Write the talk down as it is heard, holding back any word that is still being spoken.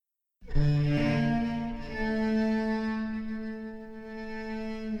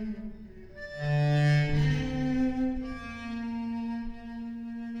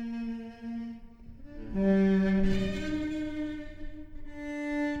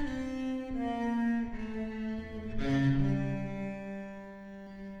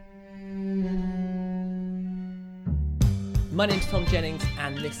My name's Tom Jennings,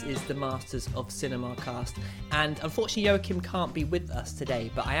 and this is the Masters of Cinema cast. And unfortunately, Joachim can't be with us today,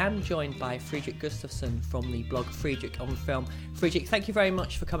 but I am joined by Fredrik Gustafsson from the blog Fredrik on Film. Fredrik, thank you very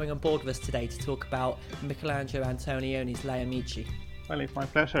much for coming on board with us today to talk about Michelangelo Antonioni's Le Amici. Well, it's my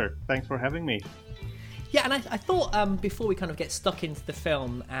pleasure. Thanks for having me. Yeah, and I thought before we kind of get stuck into the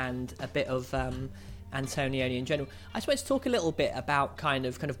film and a bit of Antonioni in general, I just wanted to talk a little bit about kind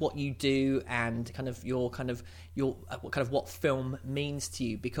of what you do and what film means to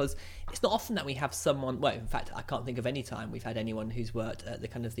you, because it's not often that we have someone. Well, in fact, I can't think of any time we've had anyone who's worked at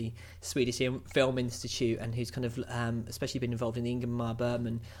the Swedish Film Institute and who's especially been involved in the Ingmar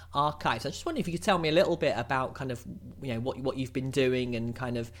Bergman archives. I just wonder if you could tell me a little bit about what you've been doing and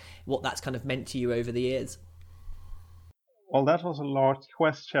what that's meant to you over the years. Well, that was a large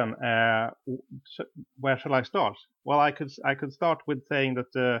question. Where shall I start? Well, I could start with saying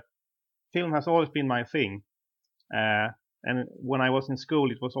that film has always been my thing. And when I was in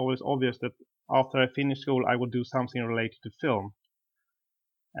school, it was always obvious that after I finished school, I would do something related to film.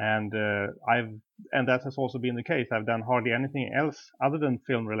 And that has also been the case. I've done hardly anything else other than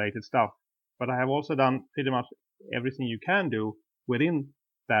film-related stuff. But I have also done pretty much everything you can do within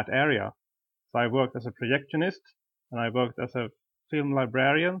that area. So I worked as a projectionist, and I worked as a film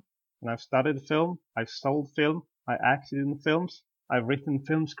librarian, and I've studied film, I've sold film, I acted in films, I've written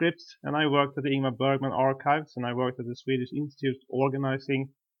film scripts, and I worked at the Ingmar Bergman archives, and I worked at the Swedish Institute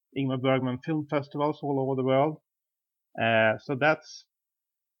organizing Ingmar Bergman film festivals all over the world. So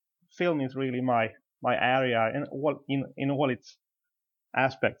film is really my area in all its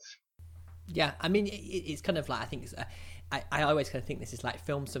aspects. Yeah, I mean, it's kind of like, I think I always think this is like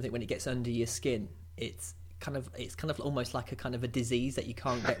film, something when it gets under your skin, it's kind of almost like a disease that you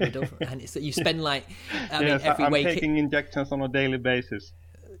can't get rid of, and it's that you spend every I'm week taking injections on a daily basis.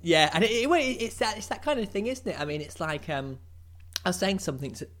 Yeah, and it's that kind of thing, isn't it? I mean, it's like I was saying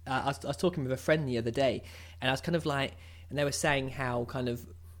something to I was talking with a friend the other day, and I was and they were saying how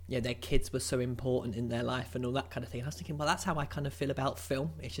their kids were so important in their life and all that kind of thing. And I was thinking, well, that's how I kind of feel about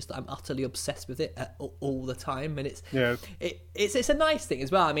film. It's just that I'm utterly obsessed with it all the time, and it's a nice thing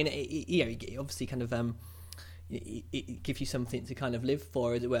as well. I mean, it obviously it gives you something to live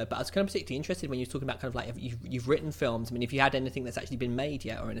for, as it were. But I was particularly interested when you were talking about you've written films. I mean, if you had anything that's actually been made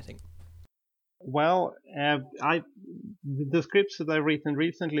yet or anything. Well, the scripts that I've written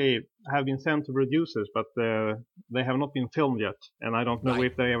recently have been sent to producers, but they have not been filmed yet, and I don't know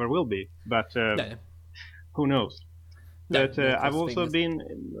if they ever will be. But who knows? But I've also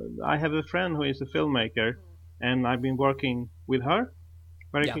I have a friend who is a filmmaker, and I've been working with her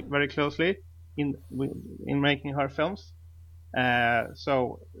very closely in making her films.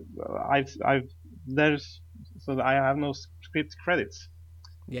 So I have no script credits.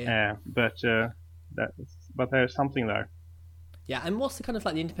 But there's something there. Yeah, and what's the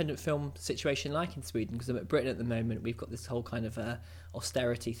the independent film situation like in Sweden? Because at Britain at the moment, we've got this whole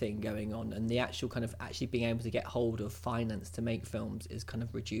austerity thing going on, and the actual actually being able to get hold of finance to make films is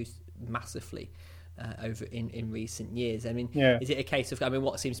reduced massively over in recent years. I mean, is it a case of,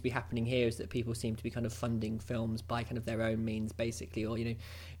 what seems to be happening here is that people seem to be funding films by their own means, basically, or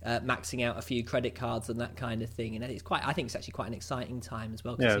maxing out a few credit cards and that kind of thing. And I think it's actually quite an exciting time as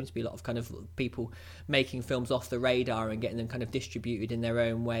well, because there seems to be a lot of people making films off the radar and getting them distributed in their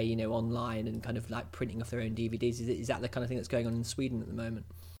own way, online, and printing off their own DVDs. Is that the kind of thing that's going on in Sweden at the moment?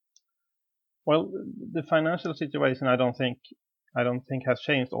 Well, the financial situation, I don't think has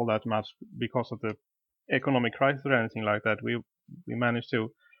changed all that much because of the economic crisis or anything like that. We managed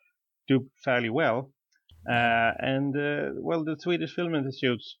to do fairly well, the Swedish Film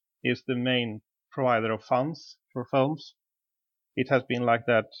Institute is the main provider of funds for films. It has been like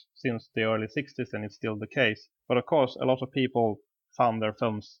that since the early 60s, and it's still the case. But of course, a lot of people fund their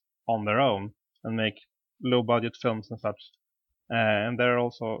films on their own and make low-budget films and such. And there are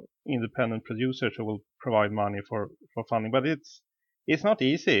also independent producers who will provide money for funding. But it's not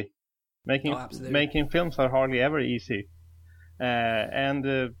easy. Making films are hardly ever easy. And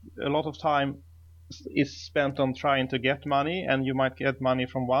a lot of time is spent on trying to get money, and you might get money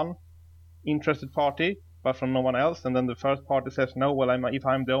from one interested party, but from no one else. And then the first party says, no, well, if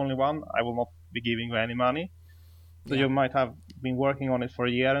I'm the only one, I will not be giving you any money. So you might have been working on it for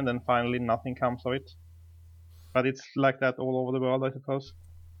a year, and then finally nothing comes of it. But it's like that all over the world, I suppose.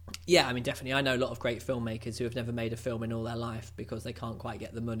 Yeah, I mean, definitely. I know a lot of great filmmakers who have never made a film in all their life because they can't quite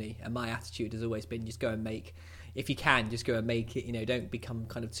get the money. And my attitude has always been, just go and make, if you can, just go and make it. Don't become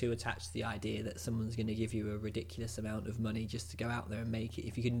too attached to the idea that someone's going to give you a ridiculous amount of money just to go out there and make it.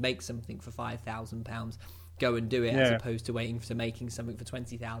 If you can make something for £5,000, go and do it, as Yeah. opposed to waiting for making something for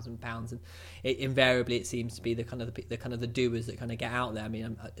 £20,000. And invariably, it seems to be the kind of the doers that kind of get out there. I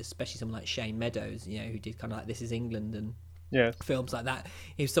mean, especially someone like Shane Meadows, who did kind of like This Is England and Yes. films like that.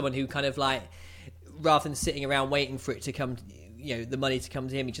 He's someone who kind of like, rather than sitting around waiting for it to come, the money to come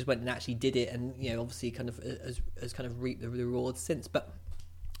to him, he just went and actually did it, and obviously kind of has kind of reaped the rewards since. But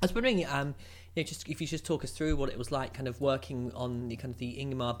I was wondering, just if you just talk us through what it was like, kind of working on the kind of the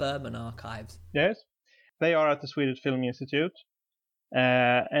Ingmar Bergman archives. Yes, they are at the Swedish Film Institute,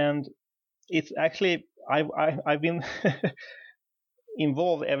 and it's actually I've been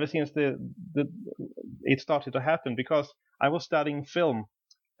involved ever since it started to happen, because I was studying film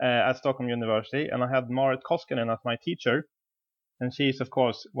at Stockholm University, and I had Marit Koskinen as my teacher, and she is of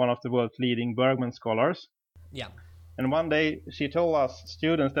course one of the world's leading Bergman scholars. Yeah. And one day she told us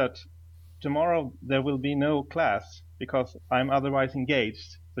students that tomorrow there will be no class because I'm otherwise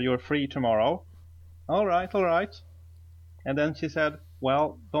engaged, so you're free tomorrow. All right. And then she said,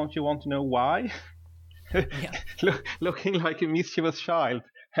 well, don't you want to know why? Yeah. Looking like a mischievous child.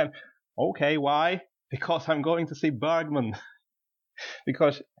 And okay, why? Because I'm going to see Bergman.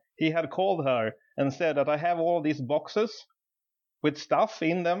 Because he had called her and said that I have all these boxes with stuff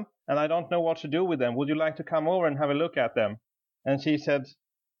in them and I don't know what to do with them. Would you like to come over and have a look at them? And she said,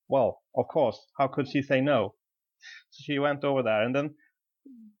 well, of course, how could she say no? So she went over there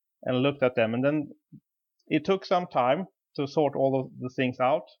and looked at them, and then it took some time to sort all of the things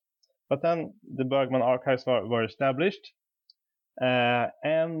out. But then the Bergman archives were established,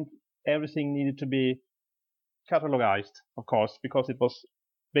 and everything needed to be catalogized, of course, because it was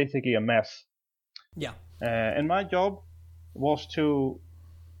basically a mess. Yeah. And my job was to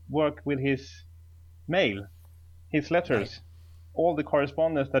work with his mail, his letters, Right. all the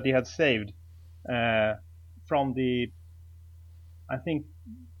correspondence that he had saved from I think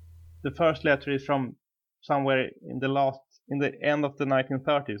the first letter is from somewhere in the end of the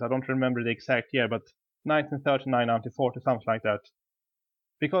 1930s. I don't remember the exact year, but 1939, 1940, something like that.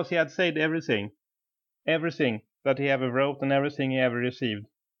 Because he had saved everything that he ever wrote and everything he ever received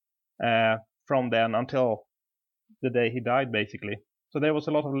from then until the day he died, basically. So there was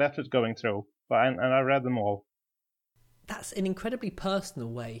a lot of letters going through, and I read them all. That's an incredibly personal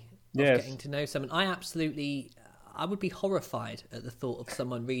way of Yes. getting to know someone. I would be horrified at the thought of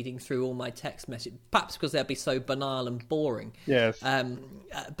someone reading through all my text messages, perhaps because they'd be so banal and boring. Yes.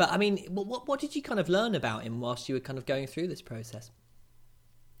 But I mean, what did you kind of learn about him whilst you were kind of going through this process?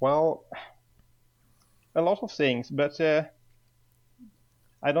 Well, a lot of things, but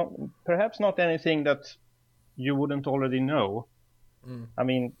perhaps not anything that you wouldn't already know. I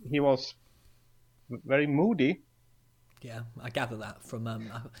mean, he was very moody. Yeah, I gather that from.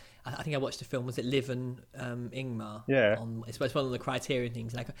 I think I watched a film. Was it Liv and Ingmar? Yeah. It's one of the Criterion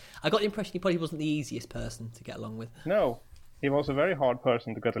things. And I got the impression he probably wasn't the easiest person to get along with. No, he was a very hard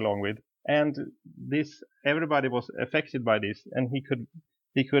person to get along with, and everybody was affected by this, and he could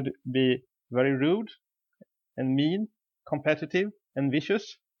be very rude and mean, competitive and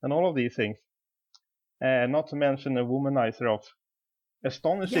vicious, and all of these things. Not to mention a womanizer of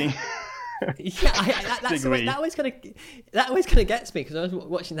astonishing. Yeah. That always kind of gets me, because I was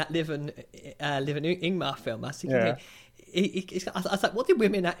watching that Liv and Ingmar film. I was thinking, I was like, what did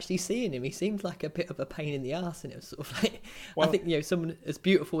women actually see in him? He seemed like a bit of a pain in the arse, and it was sort of like, I think someone as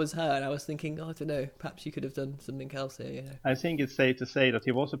beautiful as her, and I was thinking, I don't know, perhaps you could have done something else here. I think it's safe to say that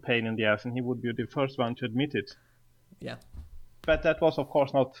he was a pain in the ass, and he would be the first one to admit it. Yeah, but that was of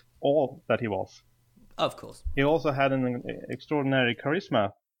course not all that he was. Of course, he also had an extraordinary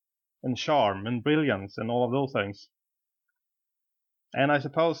charisma and charm and brilliance and all of those things. And I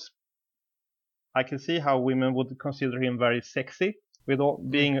suppose I can see how women would consider him very sexy, with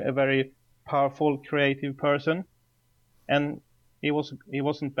being a very powerful, creative person. And he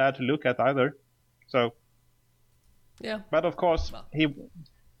wasn't bad to look at either. So, yeah. But of course,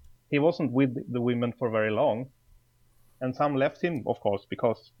 he wasn't with the women for very long, and some left him, of course,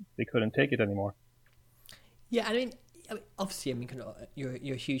 because they couldn't take it anymore. Yeah, I mean, obviously, you're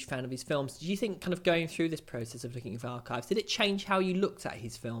a huge fan of his films. Did you think, kind of going through this process of looking at archives, did it change how you looked at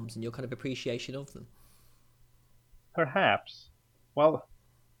his films and your kind of appreciation of them? Perhaps. Well,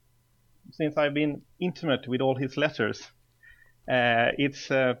 since I've been intimate with all his letters, it's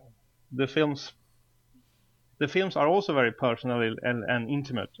the films. The films are also very personal and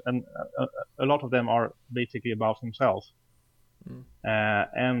intimate, and a lot of them are basically about himself.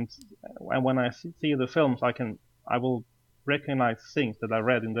 And when I see the films, I will recognize things that I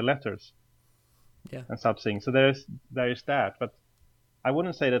read in the letters, and such things. So there is that, but I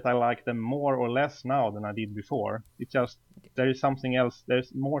wouldn't say that I like them more or less now than I did before. It's just there is something else.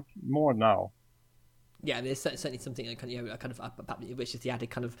 There's more now. Yeah, there's certainly something that kind of which is the added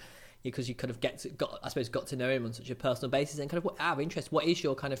kind of, because you kind of got to know him on such a personal basis. And kind of out of interest, what is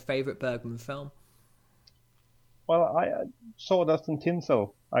your kind of favourite Bergman film? Well, I Sawdust and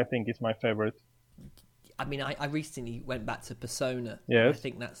Tinsel, I think, is my favorite. I mean, I recently went back to Persona. Yes. I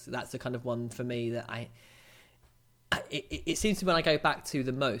think that's the kind of one for me that it seems to be when I go back to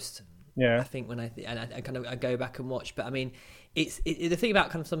the most. Yeah. I think when I go back and watch, but I mean, it's the thing about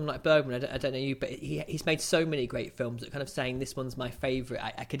kind of someone like Bergman. I don't know you, but he's made so many great films that kind of saying this one's my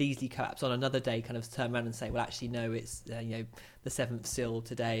favourite. I could easily perhaps on another day kind of turn around and say, well, actually no, it's The Seventh Seal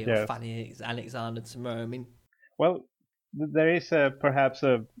today, or Fanny Alexander tomorrow. I mean, well, there is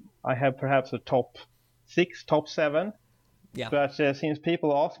I have perhaps a top 6, top 7. Yeah. But since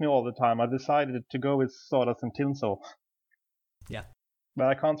people ask me all the time, I decided to go with Sawdust and Tinsel. Yeah. But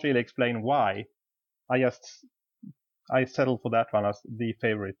I can't really explain why. I settled for that one as the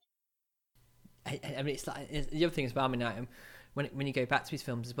favorite. I mean, it's like the other thing as well. I mean, when you go back to his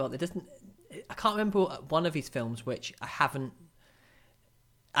films as well, I can't remember one of his films which I haven't.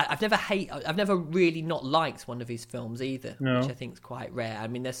 I've never really not liked one of his films either, which I think is quite rare. I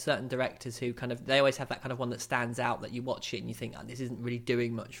mean, there's certain directors who they always have that kind of one that stands out, that you watch it and you think, oh, this isn't really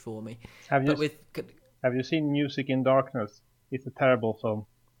doing much for me. Have you seen Music in Darkness? It's a terrible film.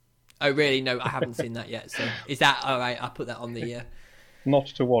 Oh, really? No, I haven't seen that yet. So is that all right? I'll put that on the not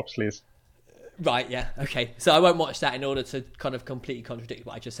to watch list. Right, yeah, okay. So I won't watch that in order to kind of completely contradict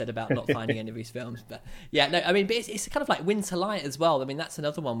what I just said about not finding any of his films. But yeah, no, I mean, but it's kind of like Winter Light as well. I mean, that's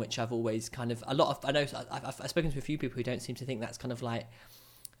another one which I've always kind of, I know I've spoken to a few people who don't seem to think that's kind of like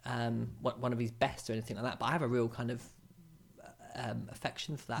one of his best or anything like that. But I have a real kind of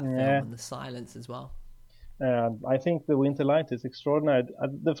affection for that film and the silence as well. I think The Winter Light is extraordinary.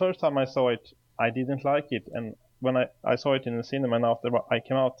 The first time I saw it, I didn't like it. And when I saw it in the cinema and after I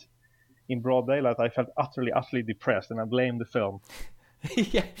came out, in broad daylight, I felt utterly depressed, and I blamed the film.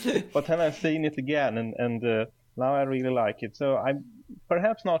 Yeah. But then I've seen it again, and now I really like it. So I'm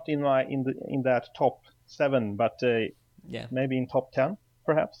perhaps not in that top 7, but maybe in top 10,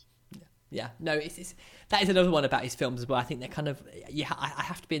 perhaps. Yeah. No, that is another one about his films as well. I think they're kind of I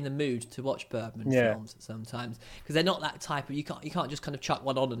have to be in the mood to watch Bergman films sometimes, because they're not that type of you can't just kind of chuck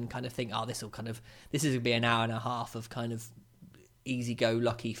one on and kind of think, oh, this is going to be an hour and a half of kind of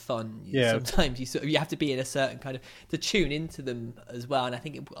easy-go-lucky fun. Sometimes you have to be in a certain kind of to tune into them as well. And I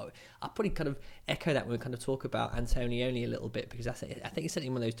think I'll probably kind of echo that when we kind of talk about Antonioni a little bit, because I think it's certainly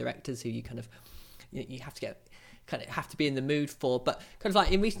one of those directors who you kind of you have to be in the mood for. But kind of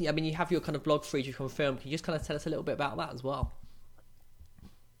like in recent, I mean, you have your kind of blog Friedrich on Film. Can you just kind of tell us a little bit about that as well?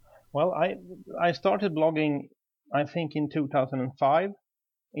 Well, I started blogging, I think, in 2005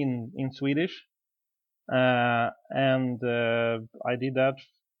 in Swedish. And I did that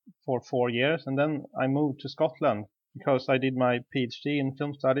for 4 years, and then I moved to Scotland because I did my PhD in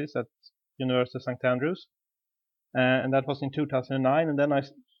film studies at University of St Andrews, and that was in 2009. And then I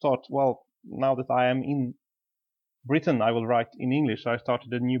thought, well, now that I am in Britain, I will write in English. So I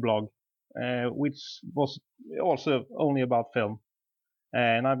started a new blog, which was also only about film,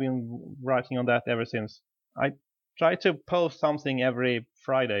 and I've been writing on that ever since. I try to post something every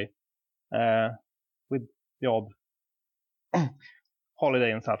Friday. With the odd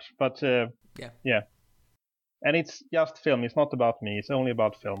holiday and such, but yeah, and it's just film. It's not about me. It's only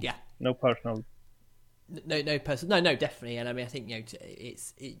about film. Yeah, no personal. No personal. No, definitely. And I mean, I think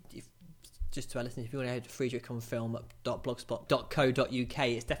just to our listeners, if you want to head to friedrichonfilm.blogspot.co.uk,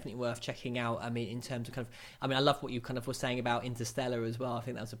 it's definitely worth checking out. I mean, in terms of kind of, I mean, I love what you kind of were saying about Interstellar as well. I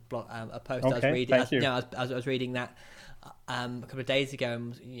think that was a post I was reading. I was reading that a couple of days ago,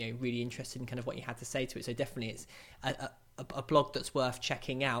 and really interested in kind of what you had to say to it. So definitely, it's a blog that's worth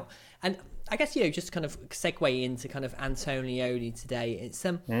checking out. And I guess just kind of segue into kind of Antonioni today. It's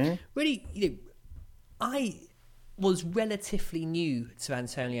really I was relatively new to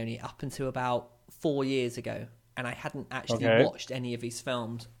Antonioni up until about 4 years ago, and I hadn't actually watched any of his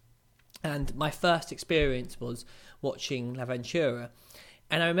films. And my first experience was watching L'Avventura,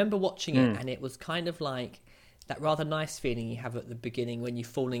 and I remember watching it, and it was kind of like that rather nice feeling you have at the beginning when you're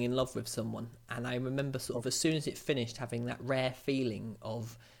falling in love with someone. And I remember sort of as soon as it finished, having that rare feeling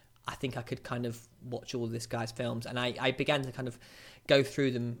of, I think I could kind of watch all this guy's films, and I began to kind of go through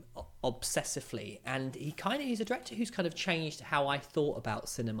them obsessively. And he's a director who's kind of changed how I thought about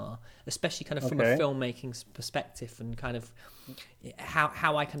cinema, especially kind of from a filmmaking perspective, and kind of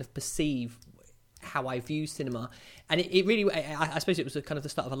how I kind of perceive how I view cinema. And it really, I suppose it was a kind of the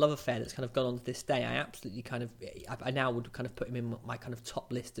start of a love affair that's kind of gone on to this day. I absolutely kind of, I now would kind of put him in my kind of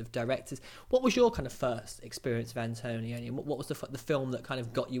top list of directors. What was your kind of first experience of Antonioni, and what was the film that kind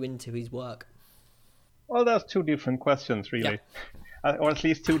of got you into his work? Well, that's two different questions, really, or at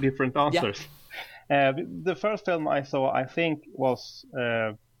least two different answers. The first film I saw, I think, was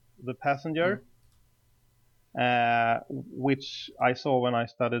The Passenger, which I saw when I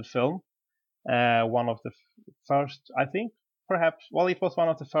studied film. One of the first, I think, perhaps, well, it was one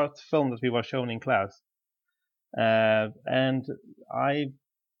of the first films that we were shown in class. And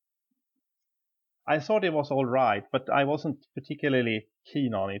I thought it was all right, but I wasn't particularly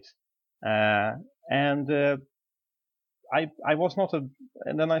keen on it. I was not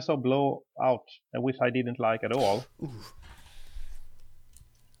and then I saw Blowout, which I didn't like at all.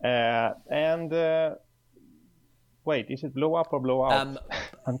 Wait, is it Blow Up or Blow Out?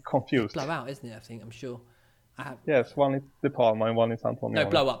 I'm confused. Blow Out, isn't it? I think, I'm sure. Yes, one is De Palma and one is Antonioni. No,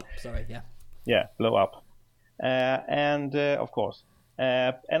 Blow Up. Sorry, yeah. Yeah, Blow Up. Of course.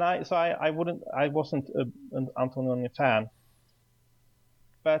 I wasn't an Antonioni fan.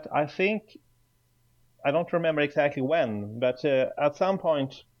 But I think, I don't remember exactly when, but at some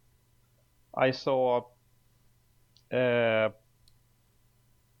point I saw,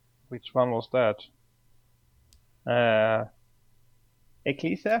 which one was that?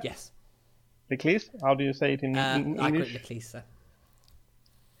 Eclipse? Yes. Eclipse? How do you say it in English? I call it Eclipse.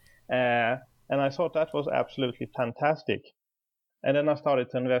 And I thought that was absolutely fantastic. And then I started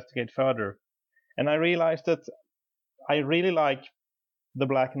to investigate further. And I realized that I really like the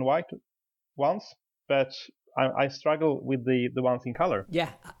black and white ones, but I struggle with the ones in color. Yeah.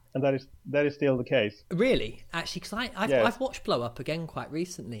 And that is still the case. Really? Actually, because I've watched Blow Up again quite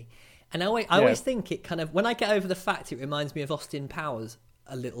recently. And I always think it kind of, when I get over the fact, it reminds me of Austin Powers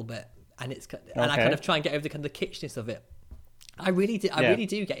a little bit. And I kind of try and get over the kind of the kitschness of it. I really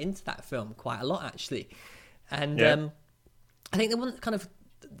do get into that film quite a lot, actually. And I think the one that kind of,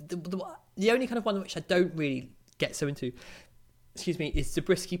 the only kind of one which I don't really get so into, is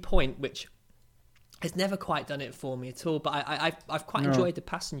Zabriskie Point, which has never quite done it for me at all. But I've quite enjoyed The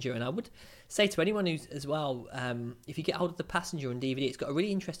Passenger, and I would say to anyone who's as well, if you get hold of The Passenger on DVD, it's got a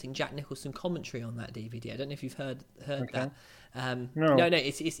really interesting Jack Nicholson commentary on that DVD. I don't know if you've heard that. No,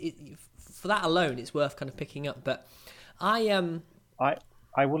 it's for that alone, it's worth kind of picking up. But I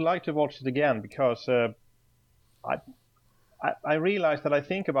would like to watch it again because I realize that I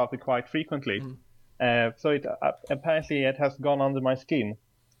think about it quite frequently. So it apparently it has gone under my skin,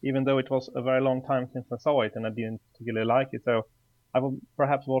 even though it was a very long time since I saw it and I didn't particularly like it. So I will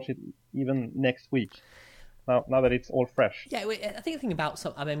perhaps watch it even next week, now that it's all fresh. Yeah, I think the thing about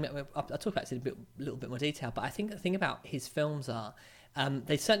I'll talk about it in a little bit more detail, but I think the thing about his films are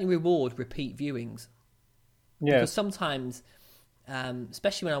they certainly reward repeat viewings. Yeah. Because sometimes,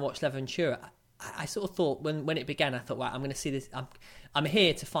 especially when I watched L'Avventura, I sort of thought when it began, I thought, wow, I'm going to see this. I'm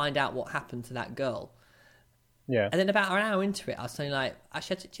here to find out what happened to that girl. Yeah. And then about an hour into it, I was suddenly like,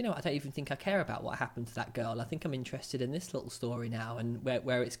 actually, do you know what? I don't even think I care about what happened to that girl. I think I'm interested in this little story now and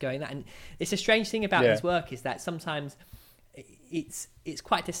where it's going. And it's a strange thing about his work is that sometimes it's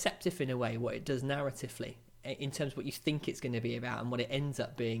quite deceptive in a way what it does narratively in terms of what you think it's going to be about and what it ends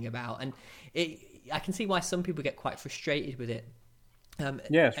up being about. And I can see why some people get quite frustrated with it.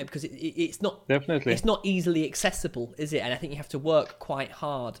 Yes, because it's not definitely, it's not easily accessible, is it? And I think you have to work quite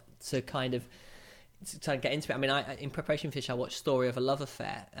hard to kind of get into it. I mean, in preparation for this, I watched Story of a Love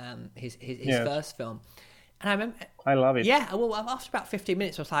Affair, his first film, and I remember I love it. Yeah, well, after about 15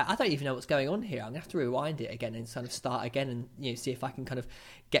 minutes, I was like, I don't even know what's going on here. I'm gonna have to rewind it again and sort of start again and see if I can kind of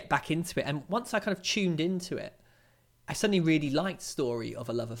get back into it. And once I kind of tuned into it, I suddenly really liked Story of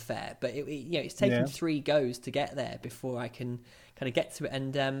a Love Affair, but it's taken 3 goes to get there before I can kind of get to it.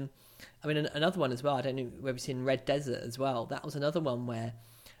 And I mean, another one as well, I don't know whether you've seen Red Desert as well. That was another one where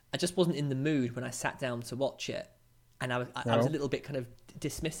I just wasn't in the mood when I sat down to watch it, and I was a little bit kind of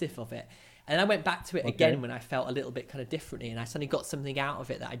dismissive of it. And I went back to it again when I felt a little bit kind of differently, and I suddenly got something out of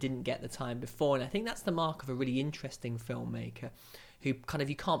it that I didn't get the time before. And I think that's the mark of a really interesting filmmaker, who kind of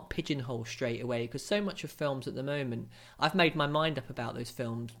you can't pigeonhole straight away, because so much of films at the moment, I've made my mind up about those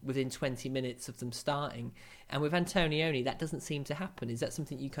films within 20 minutes of them starting, and with Antonioni that doesn't seem to happen. Is that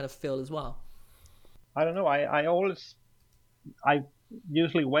something you kind of feel as well? I don't know. I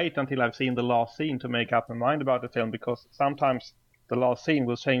usually wait until I've seen the last scene to make up my mind about the film, because sometimes the last scene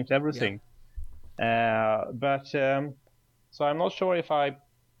will change everything. So I'm not sure if I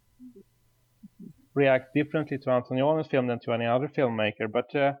react differently to Antonioni's film than to any other filmmaker,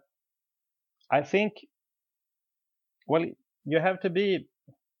 but I think, well, you have to be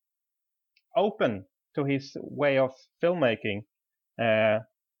open to his way of filmmaking,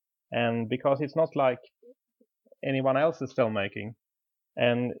 and because it's not like anyone else's filmmaking,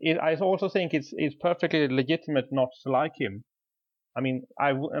 and I also think it's perfectly legitimate not to like him. I mean,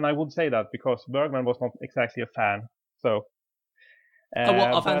 I would say that because Bergman was not exactly a fan. So.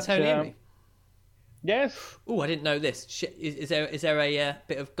 What of Antonioni? Yes. Oh, I didn't know this. Is there a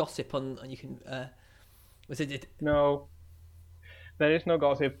bit of gossip on you can? Was it? No, there is no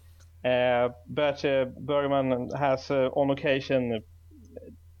gossip. But Bergman has on occasion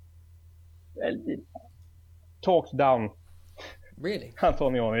talked down. Really?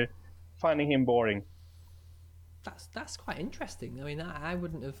 Antonioni, finding him boring. That's quite interesting. I mean, I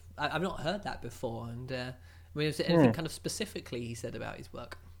wouldn't have. I've not heard that before. And I mean, is there anything kind of specifically he said about his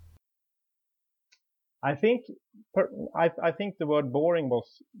work? I think the word boring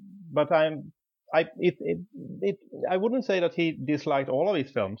was, but I wouldn't say that he disliked all of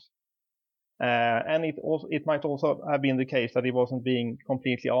his films, and it might also have been the case that he wasn't being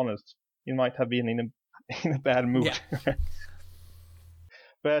completely honest. He might have been in a bad mood. Yeah.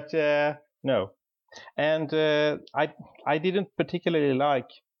 But no, and I didn't particularly like.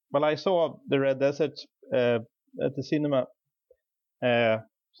 Well, I saw The Red Desert at the cinema a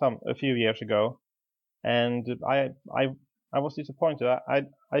few years ago. And I was disappointed.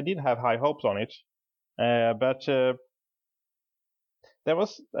 I did have high hopes on it, but there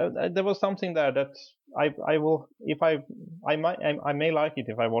was something there that I will I may like it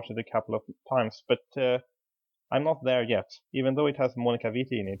if I watch it a couple of times, but I'm not there yet. Even though it has Monica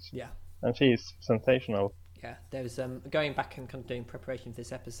Vitti in it, yeah, and she is sensational. Yeah, there was going back and kind of doing preparation for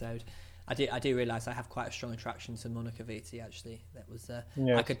this episode. I do realise I have quite a strong attraction to Monica Vitti. Actually, that was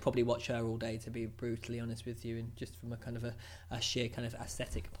yes. I could probably watch her all day, to be brutally honest with you, and just from a kind of a sheer kind of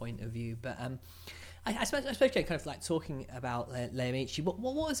aesthetic point of view. But I suppose kind of like talking about Lea Amici. What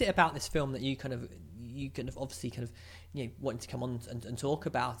was it about this film that you kind of obviously kind of wanted to come on and talk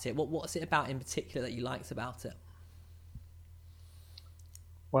about it? What's it about in particular that you liked about it?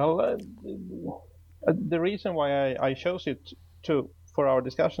 Well, the reason why I chose it for our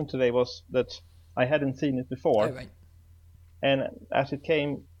discussion today was that I hadn't seen it before. Oh, right. And as it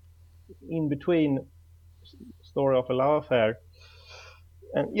came in between Story of a Love Affair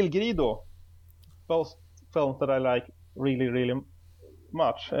and Il Grido, both films that I like really, really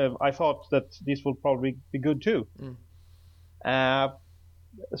much, I thought that this would probably be good too.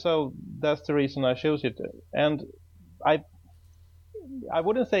 So that's the reason I chose it. And I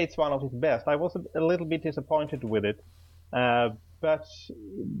wouldn't say it's one of his best. I was a little bit disappointed with it. But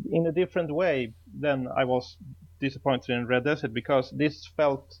in a different way than I was disappointed in Red Desert, because this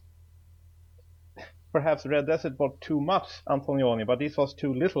felt perhaps Red Desert was too much Antonioni, but this was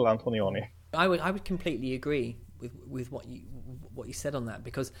too little Antonioni. I would completely agree with what you said on that,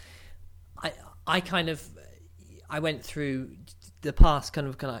 because I went through the past kind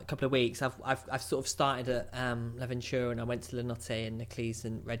of couple of weeks. I've sort of started at L'Avventura, and I went to Le Notte and Neclise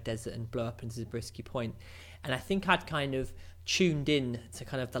and Red Desert and blew up into Zabriskie Point, and I think I'd kind of tuned in to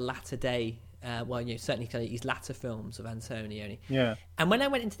kind of the latter day, certainly kind of these latter films of Antonioni. Yeah. And when I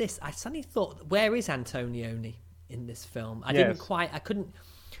went into this, I suddenly thought, where is Antonioni in this film? I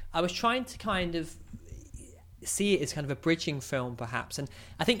was trying to kind of see it as kind of a bridging film, perhaps. And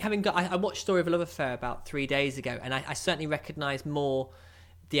I think I watched Story of a Love Affair about 3 days ago, and I certainly recognised more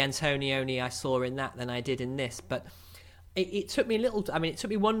the Antonioni I saw in that than I did in this. But it took me it took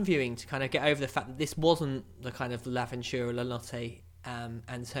me one viewing to kind of get over the fact that this wasn't the kind of L'Avventura, La Notte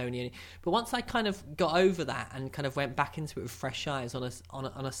Antonioni. But once I kind of got over that and kind of went back into it with fresh eyes on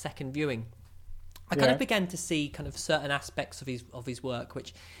a second viewing, I kind of began to see kind of certain aspects of his work,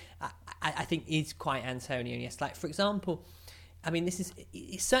 which I think is quite Antonioni. Like, for example, I mean,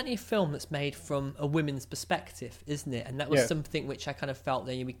 it's certainly a film that's made from a women's perspective, isn't it? And that was something which I kind of felt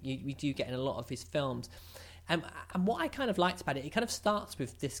that we do get in a lot of his films. And what I kind of liked about it kind of starts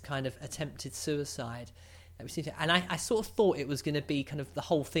with this kind of attempted suicide that we see. And I sort of thought it was going to be kind of, the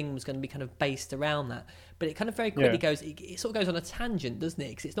whole thing was going to be kind of based around that. But it kind of very quickly goes, it sort of goes on a tangent, doesn't it?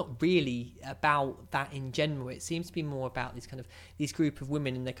 Because it's not really about that in general. It seems to be more about these group of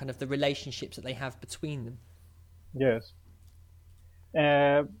women and the relationships that they have between them. Yes.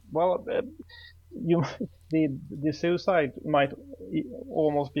 The suicide might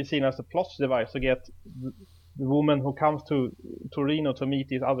almost be seen as a plot device to get the woman who comes to Torino to meet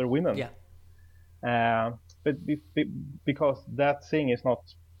these other women. Yeah. But because that thing is not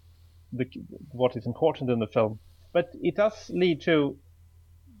what is important in the film. But it does lead to,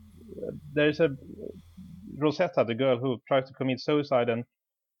 there's a Rosetta, the girl who tries to commit suicide, and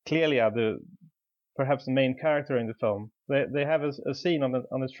Clelia, perhaps the main character in the film. They have a scene on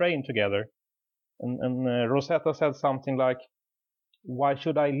the train together, and Rosetta said something like, "Why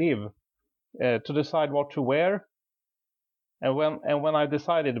should I live? To decide what to wear? And when I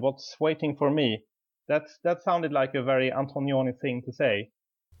decided what's waiting for me, That sounded like a very Antonioni thing to say.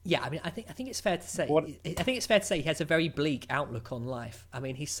 Yeah, I mean, I think it's fair to say. What? I think it's fair to say he has a very bleak outlook on life. I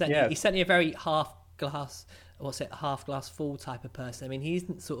mean, he's certainly Yes. a very half glass full type of person. I mean, he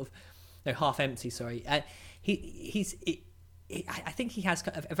isn't sort of half empty. Sorry, I think he has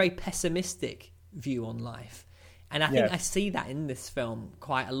kind of a very pessimistic view on life, and I think Yes. I see that in this film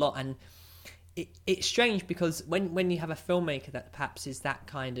quite a lot. And it's strange because when you have a filmmaker that perhaps is that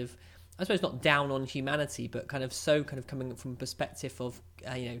kind of, I suppose, not down on humanity, but kind of coming from a perspective of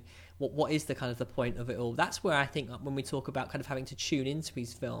what is the kind of the point of it all. That's where I think when we talk about kind of having to tune into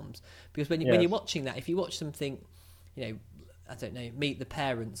his films, because when you're watching that, if you watch something, I don't know, Meet the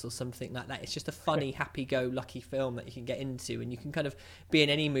Parents or something like that, it's just a funny, happy-go-lucky film that you can get into, and you can kind of be in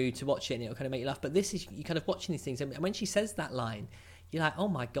any mood to watch it, and it'll kind of make you laugh. But this is, you kind of watching these things, and when she says that line, you're like, oh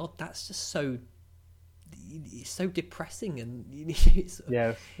my god, that's just so depressing. And Yes,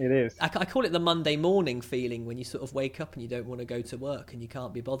 it is. I call it the Monday morning feeling when you sort of wake up and you don't want to go to work and you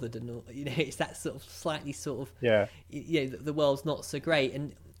can't be bothered, and it's that sort of slightly sort of the world's not so great.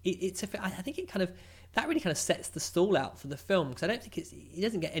 And I think it kind of, that really kind of sets the stall out for the film, because I don't think it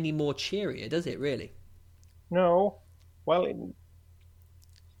doesn't get any more cheerier, does it really? No. Well,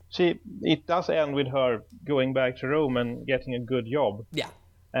 it does end with her going back to Rome and getting a good job. Yeah.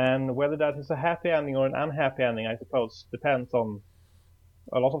 And whether that is a happy ending or an unhappy ending, I suppose, depends on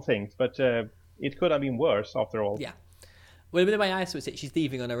a lot of things. But it could have been worse, after all. Yeah. Well, the way I saw it, she's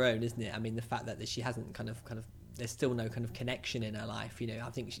leaving on her own, isn't it? I mean, the fact that she hasn't kind of, there's still no kind of connection in her life, I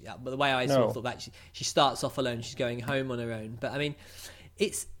think. But the way I sort of thought that she starts off alone, she's going home on her own. But I mean,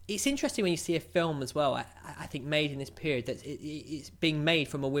 it's interesting when you see a film as well, I think, made in this period, that it's being made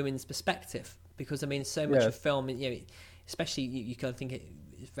from a women's perspective, because I mean, so much of film, especially you kind of think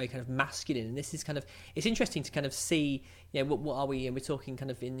it's very kind of masculine, and this is kind of, it's interesting to kind of see, what are we, and we're talking kind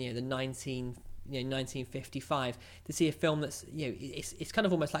of in the 1955, to see a film that's, it's kind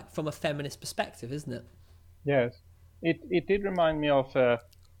of almost like from a feminist perspective, isn't it? Yes, it did remind me of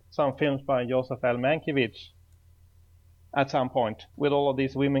some films by Joseph L. Mankiewicz at some point, with all of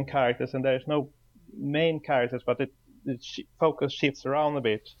these women characters, and there's no main characters, but the focus shifts around a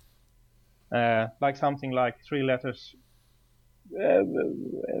bit, like something like Three Letters,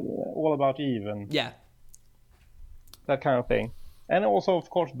 All About Eve, and that kind of thing. And also, of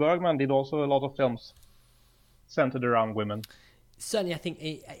course, Bergman did also a lot of films centered around women. Certainly, I think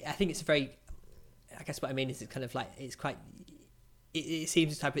it's a very, I guess what I mean is, it's kind of like, it's quite, it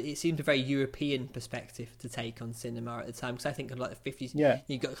seems a very European perspective to take on cinema at the time, because I think kind of like the 50s,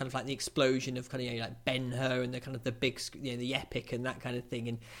 you've got kind of like the explosion of kind of like Ben-Hur and the kind of the big, the epic and that kind of thing,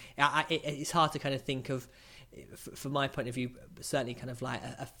 and it's hard to kind of think of, from my point of view, certainly kind of like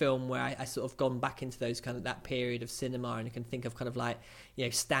a film where I sort of gone back into those kind of that period of cinema, and I can think of kind of like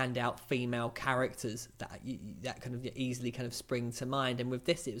standout female characters that kind of easily kind of spring to mind. And with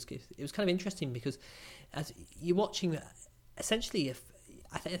this, it was kind of interesting, because as you're watching, essentially,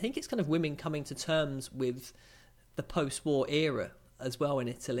 I think it's kind of women coming to terms with the post-war era as well in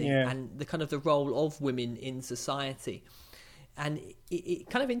Italy, and the kind of the role of women in society, and it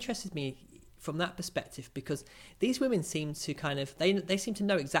kind of interested me from that perspective, because these women seem to kind of, they seem to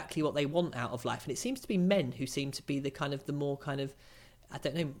know exactly what they want out of life, and it seems to be men who seem to be the kind of the more kind of, I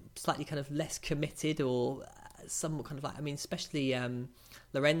don't know, slightly kind of less committed, or somewhat kind of like, I mean, especially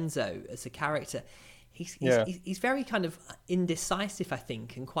Lorenzo as a character, he's very kind of indecisive, I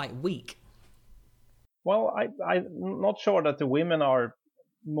think, and quite weak. Well, I'm not sure that the women are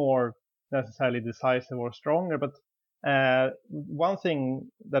more necessarily decisive or stronger, but one thing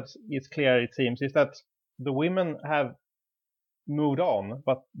that is clear, it seems, is that the women have moved on,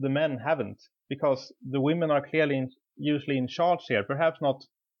 but the men haven't, because the women are clearly usually in charge here. Perhaps not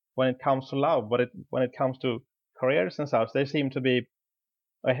when it comes to love, but when it comes to careers and such, they seem to be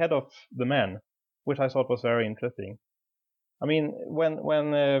ahead of the men, which I thought was very interesting. I mean, when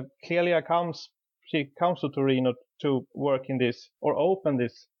Clelia comes to Torino to work in this, or open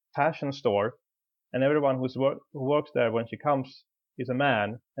this fashion store, and everyone who works there when she comes is a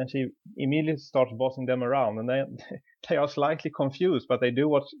man, and she immediately starts bossing them around, and they are slightly confused, but they do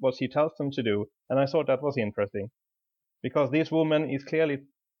what she tells them to do. And I thought that was interesting, because this woman is clearly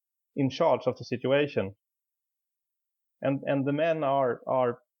in charge of the situation, and the men are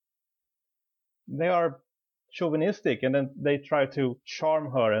chauvinistic, and then they try to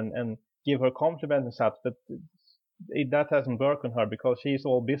charm her and give her compliments and such, but that hasn't worked on her, because she's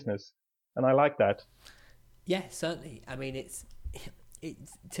all business. And I like that. Yeah, certainly. I mean,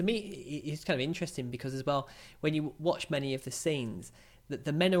 to me, it's kind of interesting, because as well, when you watch many of the scenes, that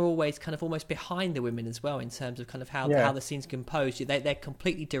the men are always kind of almost behind the women as well in terms of kind of how the scenes are composed. They're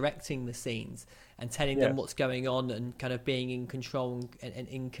completely directing the scenes and telling them what's going on and kind of being in control and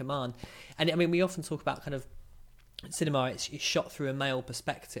in command. And I mean, we often talk about kind of cinema, it's shot through a male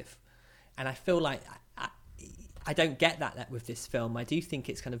perspective. And I feel like I don't get that with this film. I do think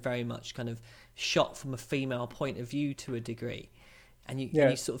it's kind of very much kind of shot from a female point of view to a degree. And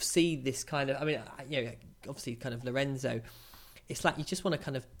you sort of see this kind of, I mean, obviously kind of Lorenzo, it's like you just want to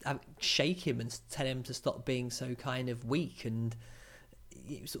kind of shake him and tell him to stop being so kind of weak and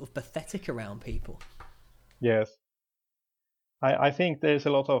sort of pathetic around people. Yes. I think there's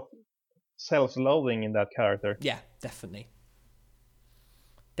a lot of self-loathing in that character. Yeah, definitely.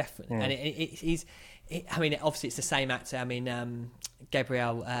 And he's I mean, obviously it's the same actor. I mean,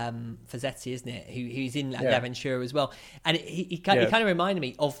 Gabriel Fazzetti, isn't it? Who's in L'Avventura as well. And he kind of reminded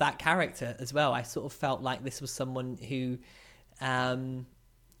me of that character as well. I sort of felt like this was someone who...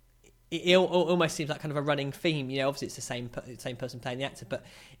 it almost seems like kind of a running theme. You know, obviously it's the same person playing the actor, but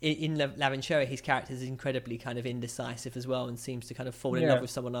in L'Avventura, his character is incredibly kind of indecisive as well and seems to kind of fall in love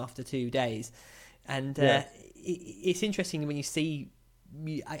with someone after 2 days. And it's interesting when you see...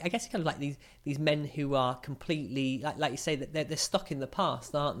 I guess kind of like these men who are completely, like you say, that they're stuck in the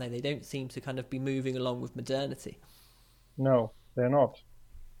past, aren't they? They don't seem to kind of be moving along with modernity. No, they're not.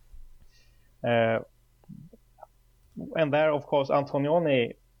 And there, of course,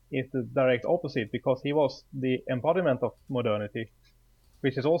 Antonioni is the direct opposite, because he was the embodiment of modernity,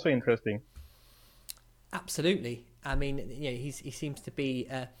 which is also interesting. Absolutely. I mean, you know, he seems to be...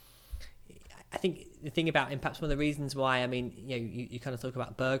 I think the thing about him, perhaps one of the reasons why, I mean, you know, you kind of talk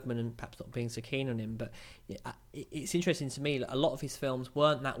about Bergman and perhaps not being so keen on him, but it's interesting to me that a lot of his films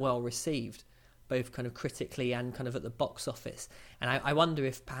weren't that well received, both kind of critically and kind of at the box office. And I wonder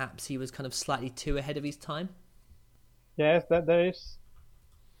if perhaps he was kind of slightly too ahead of his time. Yes, there is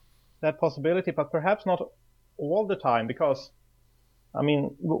that possibility, but perhaps not all the time, because, I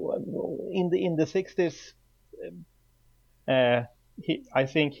mean, in the 60s, I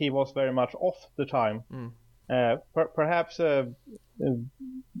think he was very much off the time. Perhaps in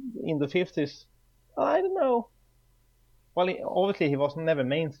the 50s, I don't know. Well, obviously he was never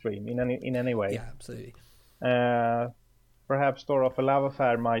mainstream in any way. Yeah, absolutely. Perhaps Story of a Love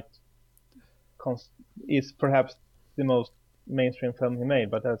Affair is perhaps the most mainstream film he made,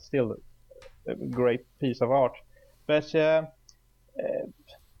 but that's still a great piece of art. But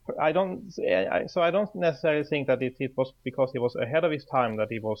I don't necessarily think that it was because he was ahead of his time that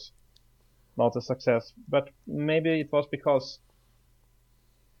he was not a success, but maybe it was because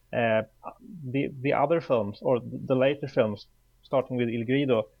the other films, or the later films, starting with Il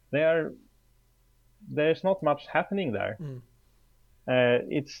Grido, there's not much happening there.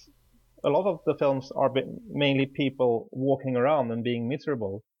 It's a lot of the films are mainly people walking around and being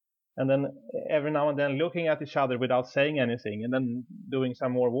miserable, and then every now and then looking at each other without saying anything, and then doing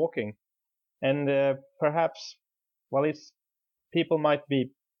some more walking. And perhaps, well, people might be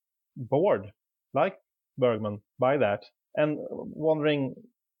bored, like Bergman, by that, and wondering,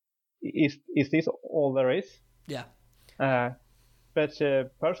 is this all there is? Yeah. But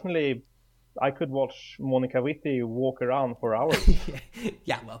personally, I could watch Monica Vitti walk around for hours.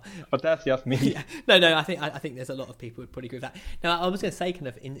 Yeah, well, but that's just me. Yeah. No, I think there's a lot of people who would probably agree with that. Now, I was going to say, kind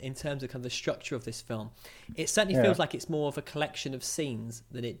of in terms of kind of the structure of this film, it certainly feels like it's more of a collection of scenes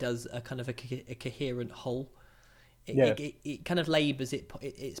than it does a kind of a coherent whole. It kind of labours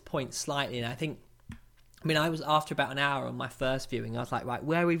its points slightly, and I was after about an hour on my first viewing, I was like, right,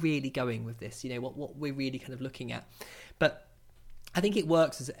 where are we really going with this? You know, what we're really kind of looking at. But I think it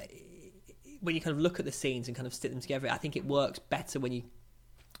works as... when you kind of look at the scenes and kind of stick them together, I think it works better when you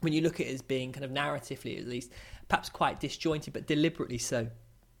look at it as being kind of narratively, at least, perhaps quite disjointed, but deliberately so,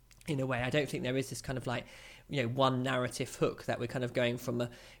 in a way. I don't think there is this kind of like, you know, one narrative hook that we're kind of going from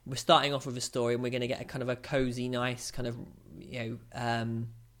we're starting off with a story and we're going to get a kind of a cozy, nice kind of, you know,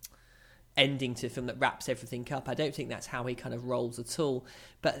 ending to a film that wraps everything up. I don't think that's how he kind of rolls at all.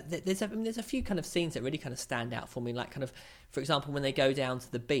 But there's a few kind of scenes that really kind of stand out for me, like kind of, for example, when they go down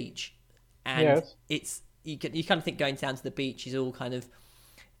to the beach. And it's you kind of think going down to the beach is all kind of,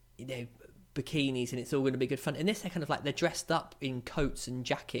 you know, bikinis and it's all going to be good fun. And this, they're kind of like, they're dressed up in coats and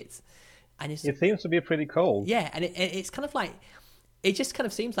jackets, and it seems to be pretty cold. Yeah, and it's kind of like, it just kind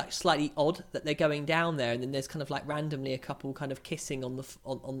of seems like slightly odd that they're going down there, and then there's kind of like randomly a couple kind of kissing on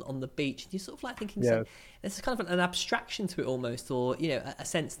the beach. And you're sort of like thinking, so, there's kind of an abstraction to it almost, or, you know, a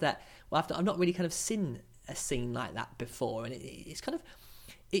sense that, well, I've not really kind of seen a scene like that before, and it's kind of.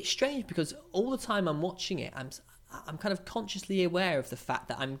 It's strange because all the time I'm watching it, I'm kind of consciously aware of the fact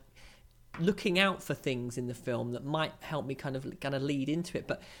that looking out for things in the film that might help me kind of lead into it.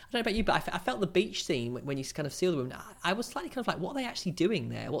 But I don't know about you, but I felt the beach scene when you kind of see the women, I was slightly kind of like, what are they actually doing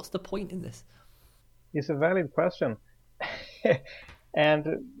there? What's the point in this? It's a valid question. And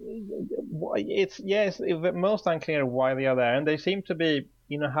it's most unclear why they are there, and they seem to be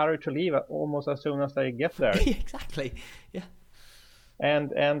in a hurry to leave almost as soon as they get there. Exactly, yeah.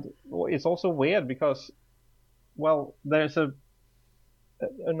 And it's also weird because, well, there's a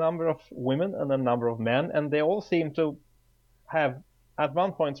number of women and a number of men, and they all seem to have, at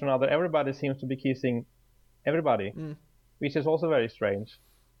one point or another, everybody seems to be kissing everybody, which is also very strange.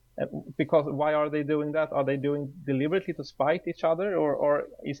 Because why are they doing that? Are they doing deliberately to spite each other, or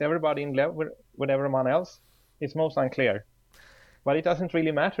is everybody in love with everyone else? It's most unclear. But it doesn't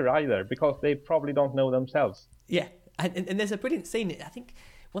really matter either, because they probably don't know themselves. Yeah, and there's a brilliant scene. I think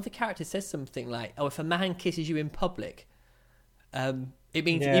one of the characters says something like, "Oh, if a man kisses you in public, it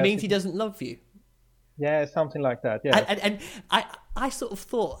means he doesn't love you." Yeah, something like that. Yeah, and I sort of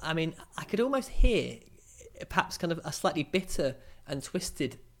thought, I mean, I could almost hear perhaps kind of a slightly bitter and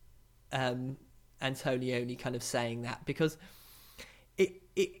twisted Antonioni kind of saying that, because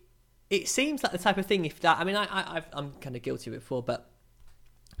it seems like the type of thing, if that, I mean, I'm kind of guilty of it before, but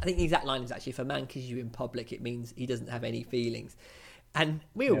I think the exact line is actually, if a man kisses you in public, it means he doesn't have any feelings. And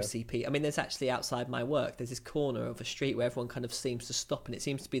we all see Pete. I mean, there's actually outside my work, there's this corner of a street where everyone kind of seems to stop, and it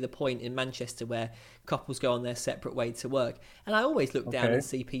seems to be the point in Manchester where couples go on their separate way to work. And I always look down and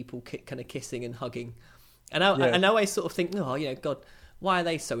see people kind of kissing and hugging. And I always sort of think, oh, God, why are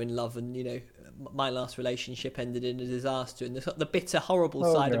they so in love? And, my last relationship ended in a disaster, and the bitter, horrible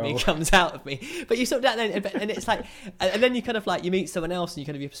side of me comes out of me. But you sort of, and it's like, and then you kind of like, you meet someone else and you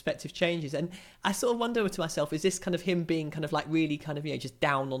kind of, your perspective changes. And I sort of wonder to myself, is this kind of him being kind of like really kind of, just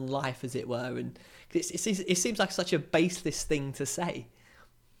down on life, as it were? And it seems like such a baseless thing to say.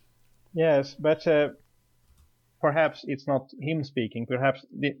 Yes, but perhaps it's not him speaking. Perhaps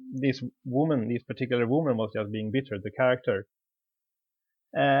this particular woman was just being bitter, the character.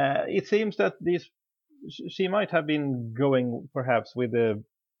 It seems that she might have been going perhaps with the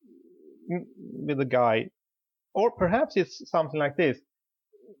guy, or perhaps it's something like this.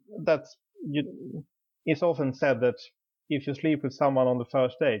 It's often said that if you sleep with someone on the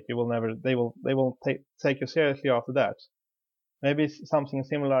first date, they will take you seriously after that. Maybe it's something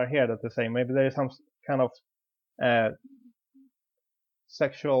similar here that they're saying. Maybe there is some kind of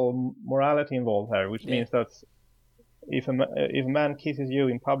sexual morality involved here, which means that if a man kisses you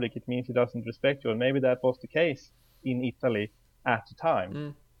in public, it means he doesn't respect you. And maybe that was the case in Italy at the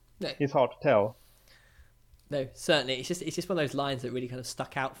time. No. It's hard to tell. No, certainly. It's just one of those lines that really kind of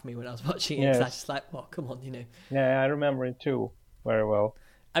stuck out for me when I was watching it. Yes. I was just like, well, come on, Yeah, I remember it too very well.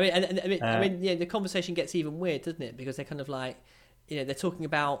 I mean, the conversation gets even weird, doesn't it? Because they're kind of like, they're talking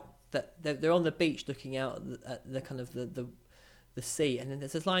about that they're on the beach looking out at the kind of the sea, and then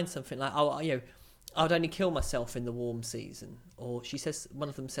there's a line something like, I'd only kill myself in the warm season, or one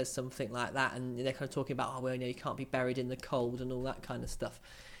of them says something like that, and they're kind of talking about, you can't be buried in the cold and all that kind of stuff.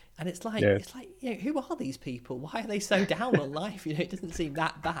 And it's like, who are these people? Why are they so down on life? It doesn't seem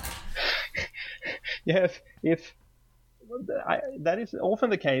that bad. Yes, that is often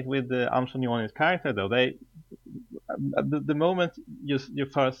the case with the Antonioni's character, though. The moment you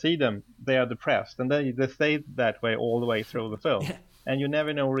first see them, they are depressed, and they stay that way all the way through the film. Yeah. And you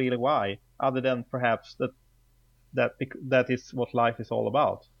never know really why, other than perhaps that is what life is all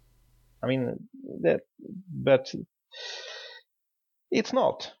about. I mean, but it's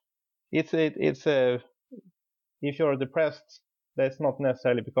not. It's if you're depressed, that's not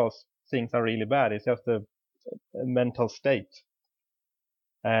necessarily because things are really bad. It's just a mental state.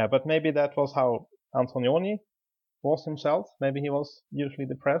 But maybe that was how Antonioni was himself. Maybe he was usually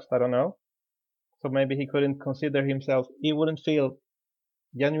depressed. I don't know. So maybe he couldn't consider himself. He wouldn't feel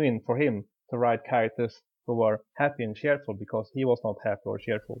genuine for him to write characters who were happy and cheerful, because he was not happy or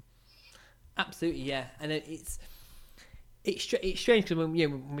cheerful. Absolutely, yeah. And it's strange because when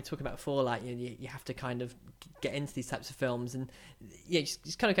we talk about before, like you have to kind of get into these types of films, and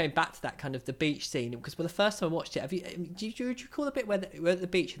just kind of going back to that kind of the beach scene, because the first time I watched it, do you recall the bit where we're at the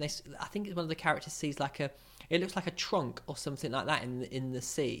beach and I think one of the characters sees it looks like a trunk or something like that in the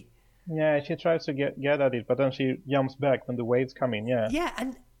sea. Yeah, she tries to get at it, but then she jumps back when the waves come in. Yeah,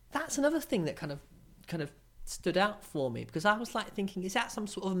 and that's another thing that kind of stood out for me, because I was like thinking, is that some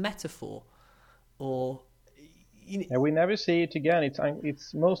sort of metaphor, or? Yeah, we never see it again.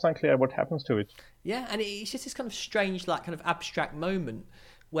 It's most unclear what happens to it. Yeah, and it's just this kind of strange, like kind of abstract moment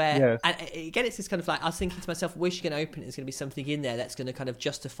where, and again, it's this kind of like, I was thinking to myself, where's she going to open it? There's going to be something in there that's going to kind of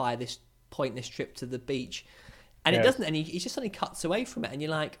justify this pointless trip to the beach, and it doesn't. And he just suddenly cuts away from it, and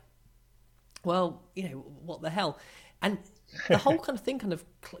you're like, well, what the hell? And the whole kind of thing kind of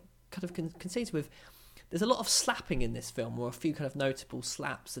concedes with, there's a lot of slapping in this film, or a few kind of notable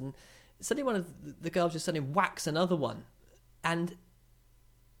slaps, and suddenly one of the girls just suddenly whacks another one, and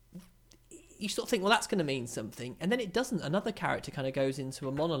you sort of think, well, that's going to mean something, and then it doesn't. Another character kind of goes into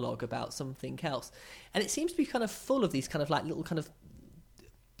a monologue about something else, and it seems to be kind of full of these kind of like little kind of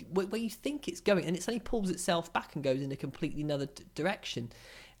where you think it's going, and it suddenly pulls itself back and goes in a completely another direction.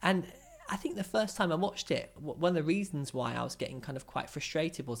 And I think the first time I watched it, one of the reasons why I was getting kind of quite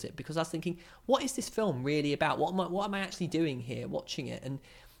frustrated was it because I was thinking, what is this film really about? What am I actually doing here watching it? And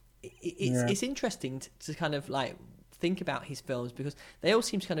it's interesting to kind of like think about his films, because they all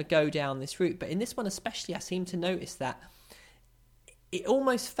seem to kind of go down this route. But in this one especially, I seem to notice that it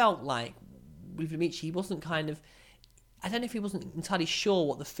almost felt like with Amici, he wasn't kind of, I don't know if he wasn't entirely sure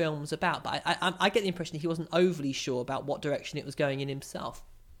what the film was about, but I get the impression that he wasn't overly sure about what direction it was going in himself.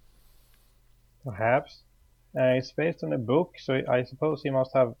 Perhaps. It's based on a book, so I suppose he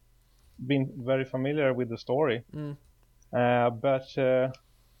must have been very familiar with the story. But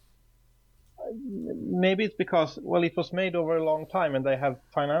maybe it's because, well, it was made over a long time and they had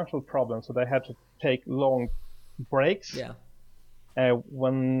financial problems, so they had to take long breaks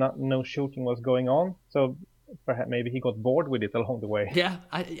when no shooting was going on. So perhaps maybe he got bored with it along the way. Yeah,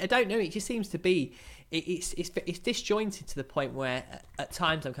 I don't know. It just seems to be it's disjointed to the point where at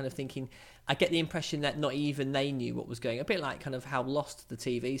times I'm kind of thinking, I get the impression that not even they knew what was going. A bit like kind of how Lost, the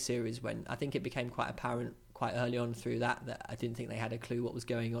TV series, went. I think it became quite apparent quite early on through that I didn't think they had a clue what was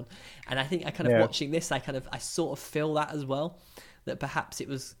going on. And I think I kind of watching this, I sort of feel that as well, that perhaps it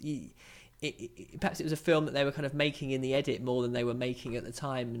was a film that they were kind of making in the edit more than they were making at the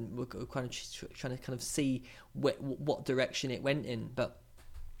time, and were kind of trying to kind of see what direction it went in. But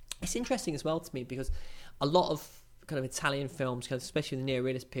it's interesting as well to me because a lot of kind of Italian films, especially in the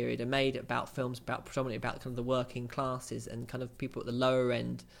neo-realist period, are made about predominantly about kind of the working classes and kind of people at the lower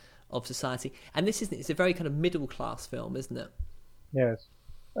end of society. And this isn't. It's a very kind of middle class film, isn't it? Yes.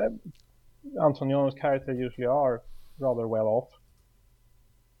 Antonioni's characters usually are rather well off,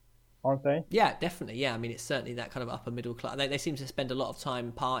 aren't they? Yeah, definitely. Yeah, I mean, it's certainly that kind of upper middle class. They seem to spend a lot of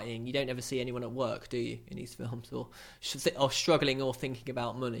time partying. You don't ever see anyone at work, do you, in these films, or struggling or thinking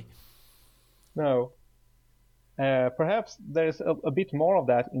about money? No. Perhaps there's a bit more of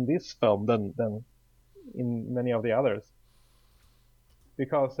that in this film than in many of the others.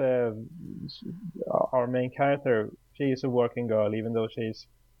 Because our main character, she is a working girl, even though she's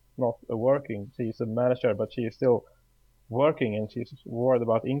not she's a manager, but she is still working and she's worried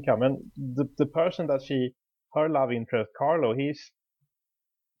about income. And the person that her love interest, Carlo, he's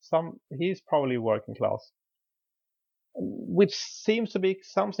probably working class, which seems to be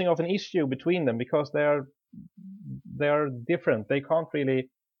something of an issue between them because they are different. They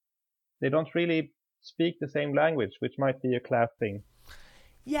don't really speak the same language, which might be a class thing.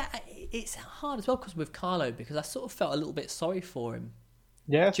 Yeah, it's hard as well because with Carlo, because I sort of felt a little bit sorry for him.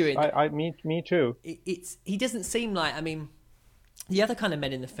 Yes, me too. He doesn't seem like, I mean, the other kind of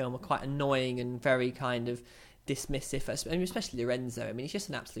men in the film are quite annoying and very kind of dismissive, especially Lorenzo. I mean, he's just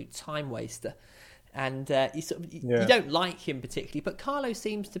an absolute time waster. And you don't like him particularly, but Carlo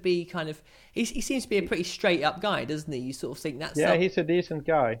seems to be kind of, he seems to be a pretty straight up guy, doesn't he? You sort of think that's... Yeah, he's a decent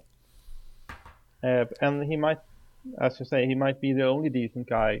guy. And he might, as you say, he might be the only decent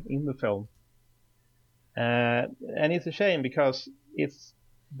guy in the film. And it's a shame because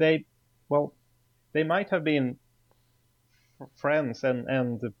they might have been friends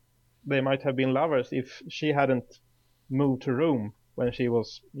and they might have been lovers if she hadn't moved to Rome when she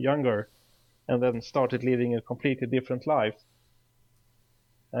was younger and then started living a completely different life.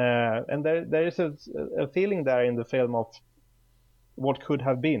 And there is a feeling there in the film of what could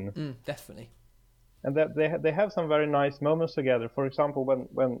have been. Definitely. And that they have some very nice moments together. For example,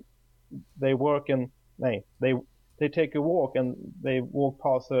 when they work they take a walk and they walk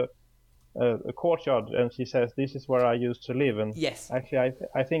past a courtyard, and she says, "This is where I used to live." And yes, actually,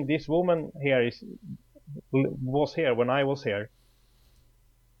 I think this woman here was here when I was here.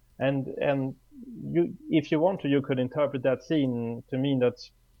 And if you want to, you could interpret that scene to mean that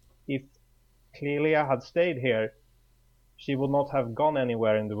if Clelia had stayed here, she would not have gone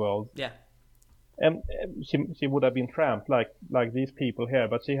anywhere in the world. Yeah. And she would have been trapped like these people here,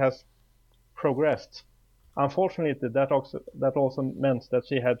 but she has progressed. Unfortunately, that also meant that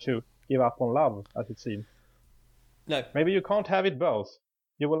she had to give up on love, as it seemed. No. Maybe you can't have it both.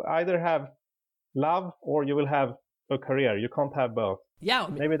 You will either have love or you will have a career. You can't have both. Yeah. I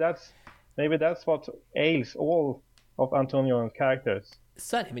mean, maybe that's what ails all of Antonioni's characters.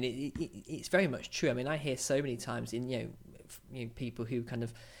 Certainly, I mean, it's very much true. I mean, I hear so many times in you know people who kind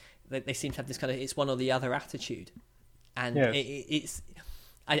of they seem to have this kind of it's one or the other attitude, and Yes. it's.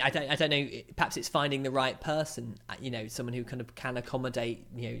 I don't know. Perhaps it's finding the right person. Someone who kind of can accommodate.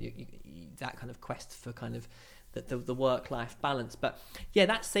 That kind of quest for kind of the work-life balance. But yeah,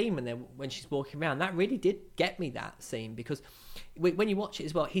 that scene when she's walking around, that really did get me, that scene, because when you watch it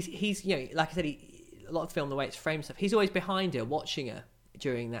as well, he's like I said, a lot of film, the way it's framed stuff, he's always behind her, watching her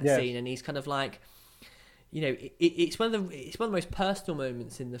during that scene, and he's kind of like, it's one of the most personal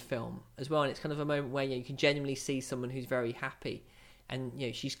moments in the film as well, and it's kind of a moment where you can genuinely see someone who's very happy, and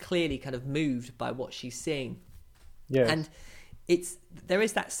she's clearly kind of moved by what she's seeing. Yes. And there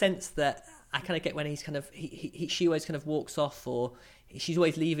is that sense that I kind of get when he's kind of she always kind of walks off, or she's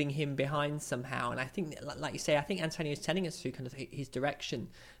always leaving him behind somehow. And I think, like you say, I think Antonio's telling us through kind of his direction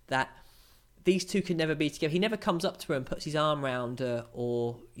that these two can never be together. He never comes up to her and puts his arm around her,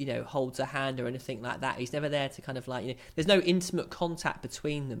 or holds her hand or anything like that. He's never there to kind of like there's no intimate contact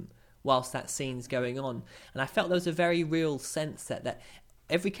between them whilst that scene's going on. And I felt there was a very real sense that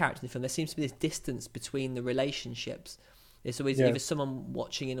every character in the film, there seems to be this distance between the relationships. There's always either someone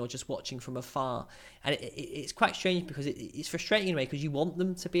watching in or just watching from afar. And it's quite strange, because it's frustrating in a way, because you want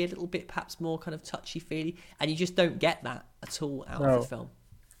them to be a little bit perhaps more kind of touchy-feely, and you just don't get that at all out of the film.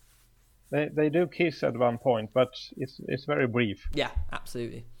 They do kiss at one point, but it's very brief. Yeah,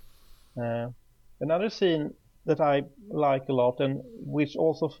 absolutely. Another scene that I like a lot, and which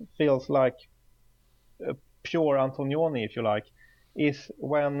also feels like pure Antonioni, if you like, is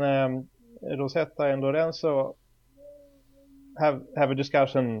when Rosetta and Lorenzo have a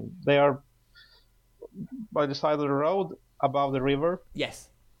discussion. They are by the side of the road above the river. Yes.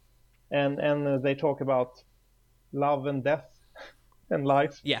 And they talk about love and death and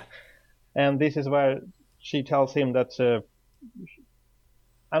life. Yeah. And this is where she tells him that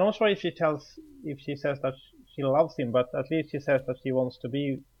I'm not sure if she says that she loves him, but at least she says that she wants to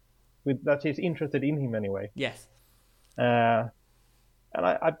be that she's interested in him anyway. Yes. And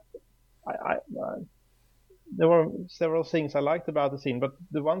I there were several things I liked about the scene, but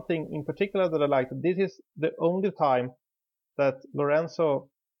the one thing in particular that I liked, this is the only time that Lorenzo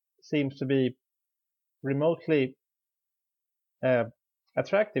seems to be remotely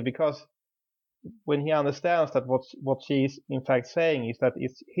attractive, because when he understands that what she is in fact saying is that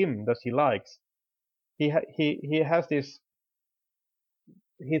it's him that she likes, he has this.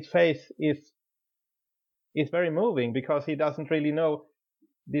 His face is very moving, because he doesn't really know.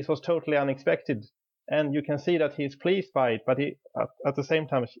 This was totally unexpected, and you can see that he's pleased by it, but he at the same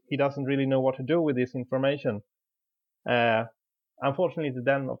time he doesn't really know what to do with this information. Unfortunately,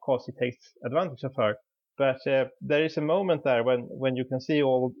 then of course he takes advantage of her. But there is a moment there when you can see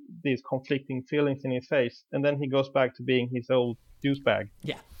all these conflicting feelings in his face, and then he goes back to being his old douchebag.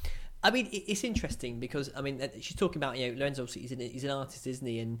 Yeah. I mean, it's interesting, because I mean, she's talking about Lorenzo. He's an artist, isn't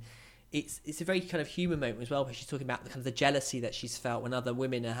he? And it's a very kind of human moment as well, where she's talking about the kind of the jealousy that she's felt when other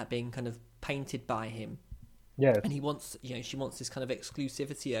women are being kind of painted by him. Yes. And he wants, she wants this kind of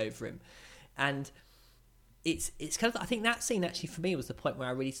exclusivity over him, and it's kind of, I think that scene actually for me was the point where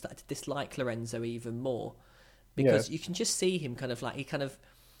I really started to dislike Lorenzo even more, because you can just see him kind of like he's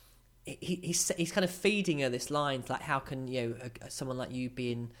kind of feeding her this line like, how can someone like you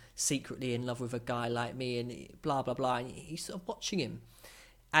be secretly in love with a guy like me, and blah blah blah, and he's sort of watching him,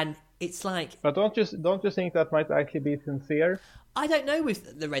 and it's like. But don't you think that might actually be sincere? I don't know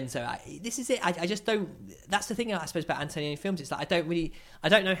with Lorenzo. This is it. I just don't. That's the thing I suppose about Antonioni films. It's like I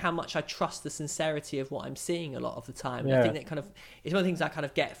don't know how much I trust the sincerity of what I'm seeing a lot of the time. Yeah. I think that kind of it's one of the things I kind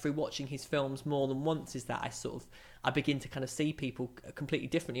of get through watching his films more than once, is that I begin to kind of see people completely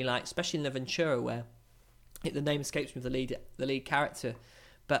differently. Like especially in La Ventura, where the name escapes me of the lead character,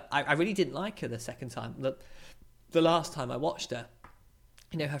 but I really didn't like her the second time. The last time I watched her.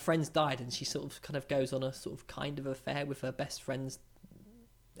 Her friends died, and she sort of kind of goes on a sort of kind of affair with her best friend's,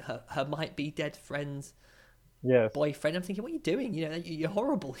 her might be dead friend's boyfriend. I'm thinking, what are you doing? You're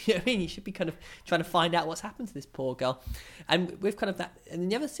horrible. You know what I mean? You should be kind of trying to find out what's happened to this poor girl. And with kind of that, and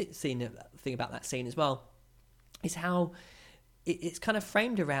the other thing about that scene as well is how it's kind of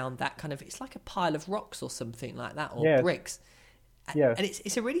framed around that kind of, it's like a pile of rocks or something like that, or bricks. Yes. And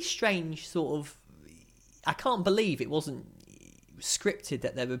it's a really strange sort of, I can't believe it wasn't scripted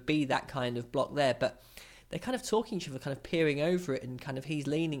that there would be that kind of block there, but they're kind of talking to each other, kind of peering over it, and kind of he's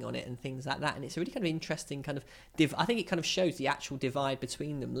leaning on it and things like that, and it's a really kind of interesting kind of I think it kind of shows the actual divide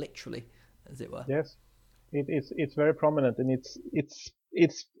between them, literally, as it were. Yes, it's very prominent, and it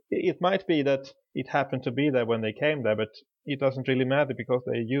might be that it happened to be there when they came there, but it doesn't really matter, because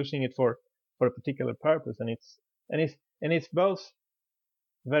they're using it for a particular purpose, and it's both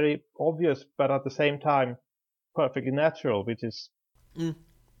very obvious, but at the same time perfectly natural, which is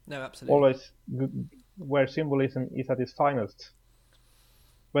No, absolutely. Always where symbolism is at its finest.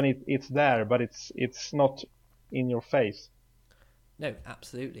 When it's there, but it's not in your face. No,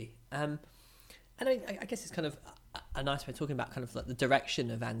 absolutely. And I guess it's kind of a nice way of talking about kind of like the direction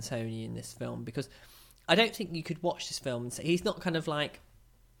of Antonioni in this film, because I don't think you could watch this film and say he's not kind of like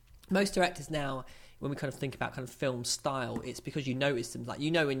most directors now. When we kind of think about kind of film style, it's because you notice them. Like,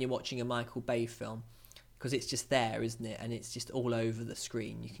 you know, when you're watching a Michael Bay film, because it's just there, isn't it? And it's just all over the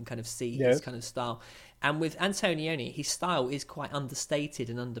screen. You can kind of see his kind of style. And with Antonioni, his style is quite understated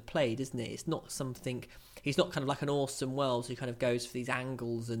and underplayed, isn't it? It's not something. He's not kind of like an Orson Welles who kind of goes for these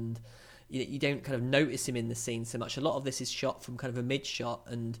angles, and you don't kind of notice him in the scene so much. A lot of this is shot from kind of a mid shot,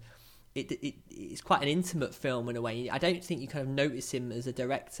 and it's quite an intimate film in a way. I don't think you kind of notice him as a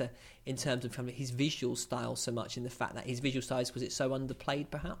director in terms of kind of his visual style so much, in the fact that his visual style is because it's so underplayed,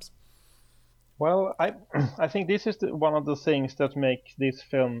 perhaps. Well, I think this is one of the things that make this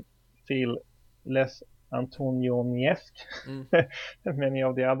film feel less Antonioni-esque than many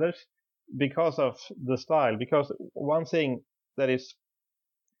of the others, because of the style. Because one thing that is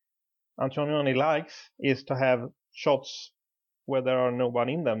Antonioni likes is to have shots where there are no one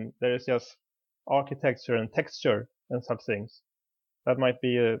in them. There is just architecture and texture and such things. That might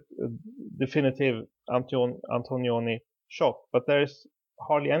be a definitive Antonioni shot, but there is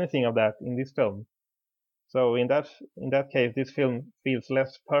hardly anything of that in this film. So in that case, this film feels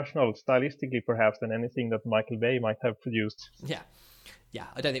less personal stylistically, perhaps, than anything that Michael Bay might have produced. Yeah,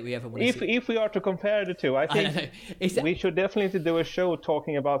 I don't think we ever want to If we are to compare the two, I think we should definitely do a show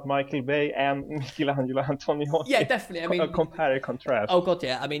talking about Michael Bay and Michelangelo Antonioni. Yeah, definitely. I mean, compare and contrast. Oh god,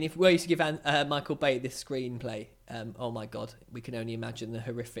 yeah. I mean, if we used to give Michael Bay this screenplay, oh my god, we can only imagine the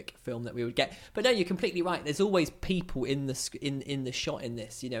horrific film that we would get. But no, you're completely right. There's always people in the shot in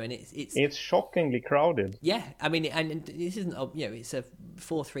this, you know, and it's shockingly crowded. Yeah, I mean, and this isn't it's a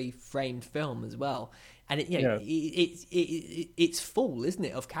 4:3 framed film as well. And it's full, isn't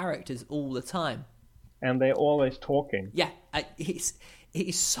it, of characters all the time, and they're always talking. Yeah, it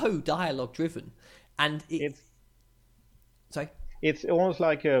is so dialogue driven, and it's almost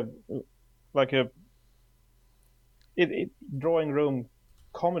like a drawing room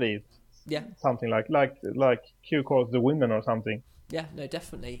comedy. Yeah, something like Q calls the women or something. Yeah, no,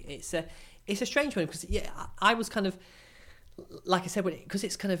 definitely. It's a strange one, because I was kind of. Like I said, because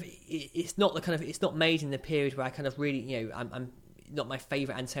it's kind of, it's not made in the period where I kind of really, I'm not my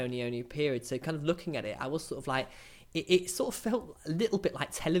favourite Antonioni period. So kind of looking at it, I was sort of like, it sort of felt a little bit like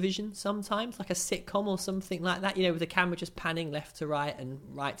television sometimes, like a sitcom or something like that, with the camera just panning left to right and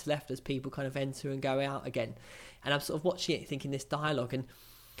right to left as people kind of enter and go out again. And I'm sort of watching it thinking this dialogue, and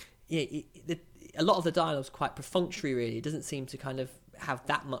a lot of the dialogue is quite perfunctory, really. It doesn't seem to kind of have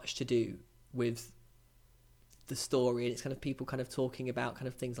that much to do with the story, and it's kind of people kind of talking about kind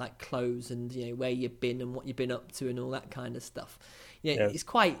of things like clothes and where you've been and what you've been up to and all that kind of stuff. Yes. It's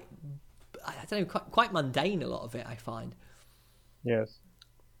quite, I don't know, quite mundane, a lot of it, I find. Yes,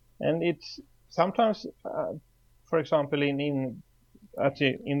 and it's sometimes, for example, it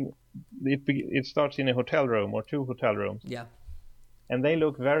starts in a hotel room or two hotel rooms. Yeah, and they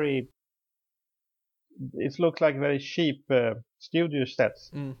look very. It looks like very cheap studio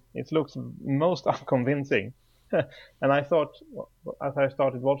sets. It looks most unconvincing. And I thought, as I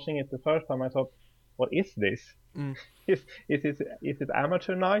started watching it the first time, I thought, what is this? Is it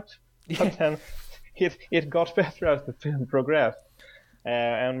amateur night? But then it got better as the film progressed.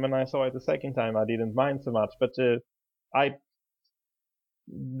 And when I saw it the second time, I didn't mind so much. But that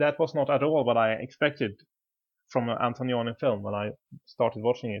was not at all what I expected from an Antonioni film when I started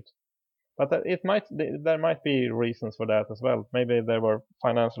watching it. But there might be reasons for that as well. Maybe there were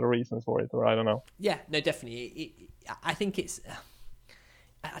financial reasons for it, or I don't know. Yeah, no, definitely. I think it's.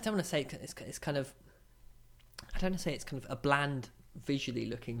 I don't want to say it's kind of. I don't want to say it's kind of a bland, visually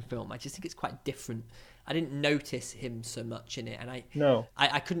looking film. I just think it's quite different. I didn't notice him so much in it, and I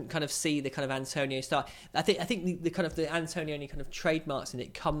couldn't kind of see the kind of Antonio style. I think the kind of the Antonioni kind of trademarks in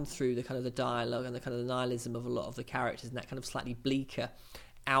it come through the kind of the dialogue and the kind of the nihilism of a lot of the characters, and that kind of slightly bleaker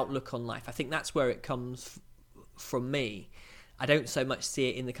outlook on life. I think that's where it comes from me. I don't so much see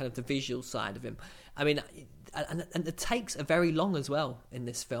it in the kind of the visual side of him. I mean, and the takes are very long as well in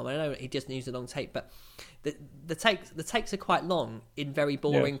this film. I know he doesn't use a long take, but the takes are quite long in very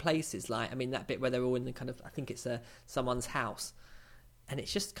boring places. Like, I mean, that bit where they're all in the kind of, I think it's someone's house, and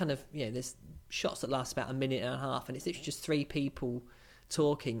it's just kind of, there's shots that last about a minute and a half, and it's literally just three people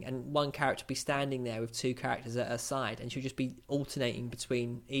talking, and one character will be standing there with two characters at her side, and she'll just be alternating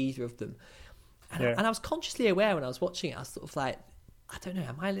between either of them. And I was consciously aware when I was watching it, I was sort of like, I don't know,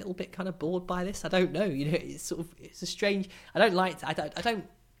 am I a little bit kind of bored by this? I don't know. It's sort of, it's a strange. I don't like. I don't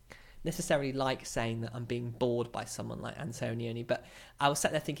necessarily like saying that I'm being bored by someone like Antonioni, but I was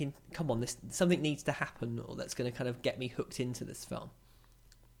sat there thinking, come on, something needs to happen, or that's going to kind of get me hooked into this film.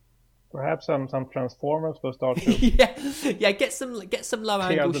 Perhaps some Transformers will start to get some low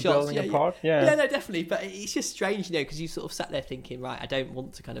angle shots. Apart. Yeah, no, definitely. But it's just strange, because you sort of sat there thinking, right, I don't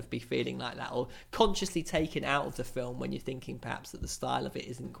want to kind of be feeling like that, or consciously taken out of the film when you're thinking perhaps that the style of it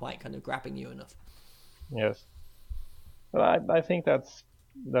isn't quite kind of grabbing you enough. Yes, but I think that's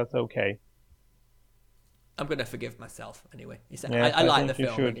okay. I'm going to forgive myself anyway. I like the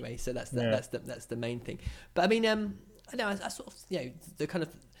film should. Anyway, so that's the main thing. But I mean, I know I sort of the kind of,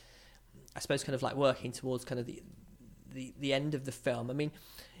 I suppose, kind of like working towards kind of the end of the film. I mean,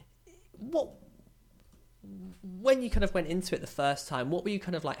 when you kind of went into it the first time, what were you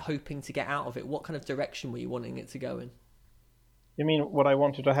kind of like hoping to get out of it? What kind of direction were you wanting it to go in? You mean what I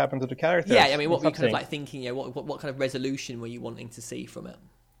wanted to happen to the characters? Yeah, I mean, what were you kind of like thinking? What kind of resolution were you wanting to see from it?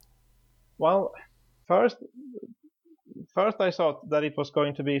 Well, first I thought that it was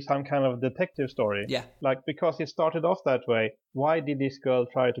going to be some kind of detective story. Yeah. Like, because it started off that way. Why did this girl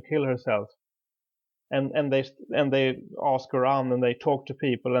try to kill herself? And they ask around and they talk to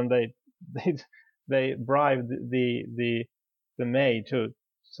people and they bribe the maid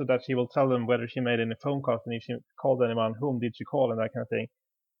so that she will tell them whether she made any phone calls, and if she called anyone, whom did she call, and that kind of thing.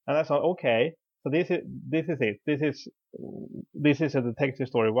 And I thought, okay, so this is it. This is a detective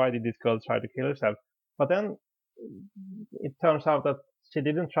story. Why did this girl try to kill herself? But then it turns out that she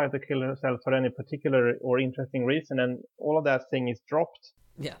didn't try to kill herself for any particular or interesting reason, and all of that thing is dropped.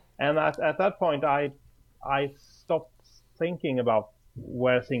 Yeah. And at that point, I stopped thinking about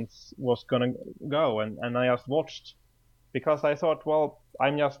where things was gonna go, and I just watched, because I thought, well,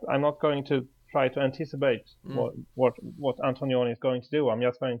 I'm not going to try to anticipate what Antonioni is going to do. I'm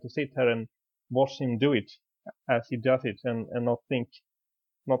just going to sit here and watch him do it as he does it, and not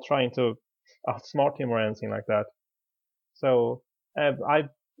trying to outsmart him or anything like that. So I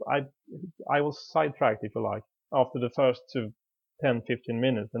was sidetracked, if you like, after the first 10-15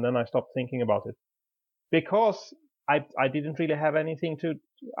 minutes, and then I stopped thinking about it, because I didn't really have anything to.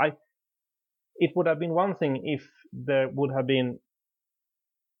 It would have been one thing if there would have been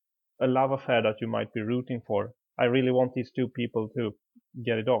a love affair that you might be rooting for. I really want these two people to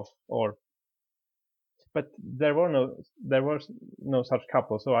get it off, but there was no such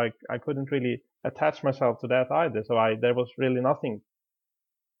couple, so I couldn't really attach myself to that either. So there was really nothing.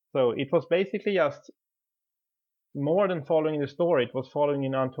 So it was basically just more than following the story. It was following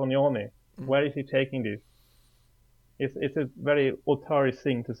in Antonioni. Where is he taking this? It's a very auteurist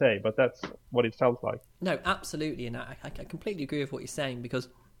thing to say, but that's what it felt like. No, absolutely, and I completely agree with what you're saying, because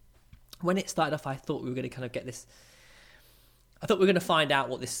when it started off, I thought we were going to kind of get this. I thought we were going to find out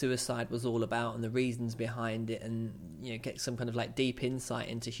what this suicide was all about and the reasons behind it, and get some kind of like deep insight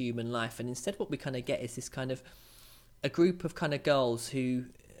into human life. And instead, what we kind of get is this kind of a group of kind of girls who,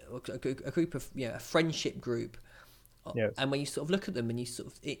 a group of a friendship group. Yes. And when you sort of look at them and you sort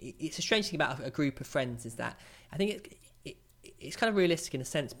of, it's a strange thing about a group of friends is that I think it's kind of realistic in a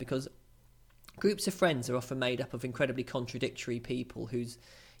sense, because groups of friends are often made up of incredibly contradictory people whose,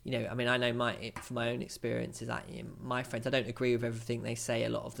 I mean, I know from my own experiences that my friends, I don't agree with everything they say, a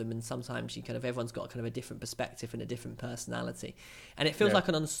lot of them, and sometimes everyone's got kind of a different perspective and a different personality, and it feels like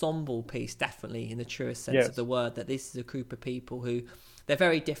an ensemble piece, definitely in the truest sense of the word, that this is a group of people who they're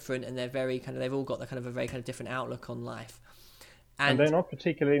very different, and they're very they've all got the kind of a very kind of different outlook on life. And they're not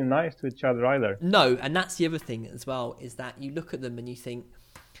particularly nice to each other either. No, and that's the other thing as well, is that you look at them and you think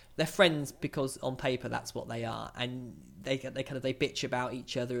they're friends because on paper that's what they are, and they bitch about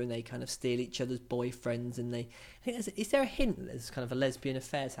each other and they kind of steal each other's boyfriends, and I think is there a hint that there's kind of a lesbian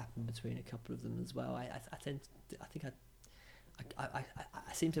affairs happen between a couple of them as well? I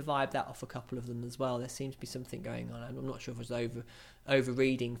seem to vibe that off a couple of them as well. There seems to be something going on. I'm not sure if I was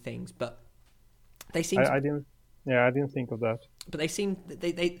overreading things, but they seem. I didn't think of that. But they seem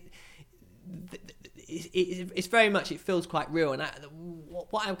it's very much, it feels quite real. And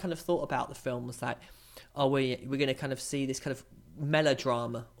what I kind of thought about the film was that, we're going to kind of see this kind of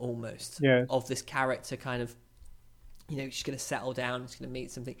melodrama almost of this character kind of, she's going to settle down, she's going to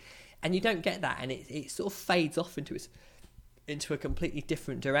meet something, and you don't get that, and it sort of fades off into a completely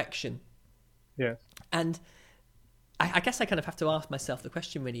different direction. Yeah. And I guess I kind of have to ask myself the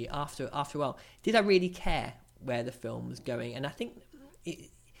question really after a while, did I really care where the film was going? And I think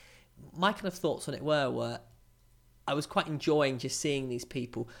my kind of thoughts on it were I was quite enjoying just seeing these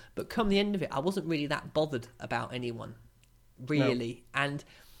people, but come the end of it, I wasn't really that bothered about anyone, really. No. And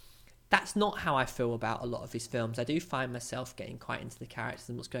that's not how I feel about a lot of his films. I do find myself getting quite into the characters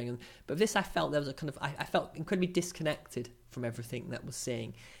and what's going on. But this, I felt there was I felt incredibly disconnected from everything that was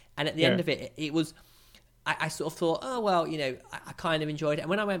seeing. And at the end of it, it was. I sort of thought, oh well, I kind of enjoyed it. And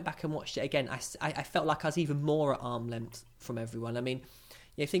when I went back and watched it again, I felt like I was even more at arm's length from everyone. I mean,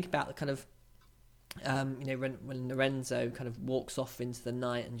 think about the kind of, when Lorenzo kind of walks off into the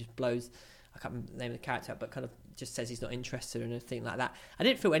night and just blows, I can't remember the name of the character, but kind of just says he's not interested or anything like that. I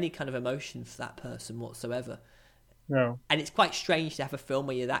didn't feel any kind of emotion for that person whatsoever. No. And it's quite strange to have a film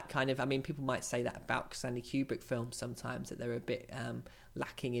where you're that kind of... I mean, people might say that about Stanley Kubrick films sometimes, that they're a bit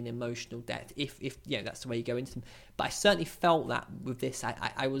lacking in emotional depth, if that's the way you go into them. But I certainly felt that with this.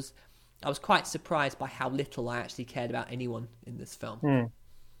 I was quite surprised by how little I actually cared about anyone in this film.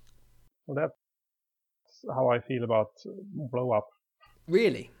 Well, that's how I feel about Blow Up.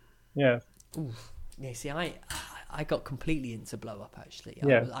 Really? Yes. Oof. Yeah, see, I got completely into Blow Up, actually.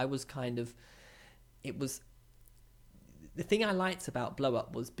 I was kind of... It was... The thing I liked about Blow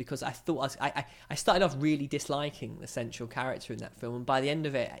Up was because I thought I started off really disliking the central character in that film, and by the end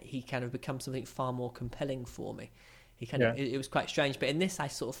of it, he kind of becomes something far more compelling for me. He kind of it was quite strange, but in this, I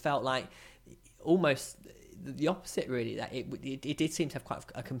sort of felt like almost the opposite, really. That it did seem to have quite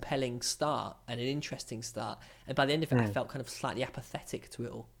a compelling start and an interesting start, and by the end of it, I felt kind of slightly apathetic to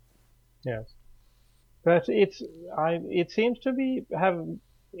it all. Yes, but it seems to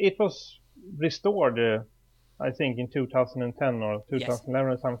it was restored. I think in 2010 or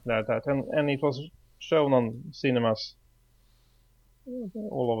 2011 or something like that, and it was shown on cinemas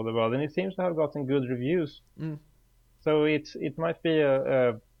all over the world, and it seems to have gotten good reviews. So it might be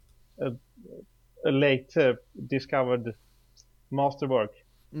a late discovered masterwork,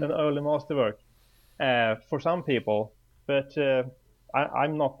 an early masterwork for some people, but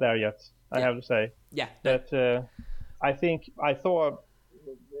I'm not there yet. I have to say. Yeah. But I think I saw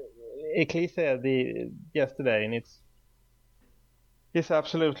Ecclesia yesterday, and it's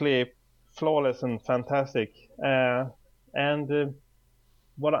absolutely flawless and fantastic. And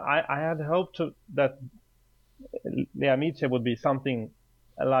what I had hoped that Le Amici would be something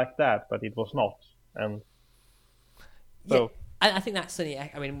like that, but it was not. And so I think that's certainly.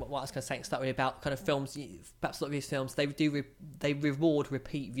 I mean, what I was going to say to start with about kind of films. Perhaps a lot of these films they reward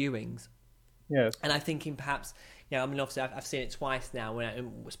repeat viewings. Yes. And I'm thinking perhaps, I mean, obviously I've seen it twice now,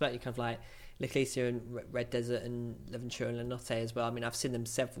 especially kind of like L'Ecclesia and Red Desert and L'Avventura and La Notte as well. I mean, I've seen them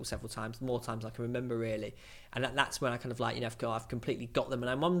several times, more times I can remember, really. And that's when I kind of like, I've completely got them. And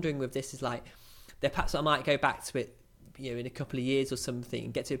I'm wondering with this is like, perhaps I might go back to it, in a couple of years or something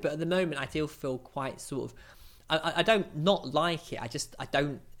and get to it. But at the moment, I do feel quite sort of, I don't not like it.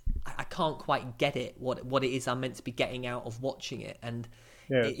 I can't quite get it, what it is I'm meant to be getting out of watching it. And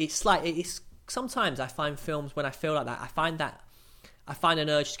it's like, sometimes I find films when I feel like that, I find an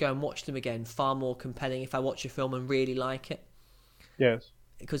urge to go and watch them again far more compelling if I watch a film and really like it. Yes.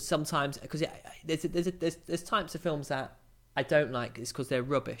 Because sometimes, there's types of films that I don't like, it's because they're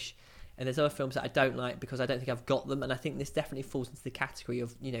rubbish, and there's other films that I don't like because I don't think I've got them, and I think this definitely falls into the category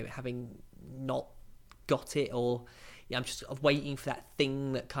of having not got it, or I'm just waiting for that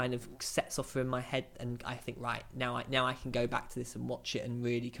thing that kind of sets off in my head, and I think right now I can go back to this and watch it and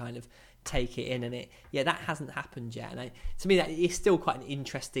really kind of take it in, and that hasn't happened yet. And to me, that is still quite an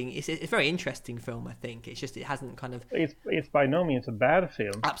interesting. It's a very interesting film. I think it's just it hasn't kind of. It's by no means a bad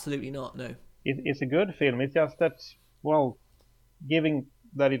film. Absolutely not. No. It's a good film. It's just that, well, given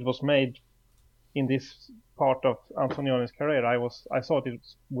that it was made in this part of Antonioni's career, I thought it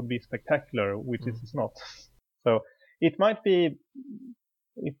would be spectacular, which it is not. So it might be,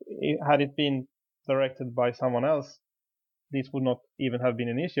 had it been directed by someone else, this would not even have been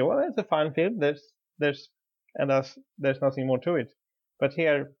an issue. Well, it's a fine film. There's nothing more to it. But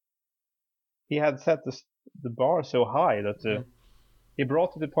here, he had set the bar so high that he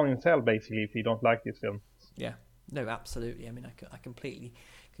brought it upon himself, basically, if you don't like this film. Yeah. No, absolutely. I mean, I completely.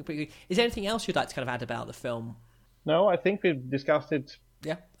 Is there anything else you'd like to kind of add about the film? No, I think we've discussed it.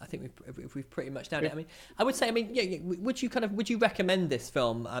 Yeah, I think we've pretty much nailed it. I mean, I would say, would you recommend this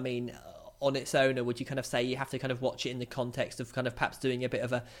film? I mean, on its own, or would you kind of say you have to kind of watch it in the context of kind of perhaps doing a bit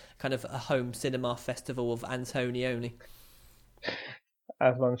of a kind of a home cinema festival of Antonioni?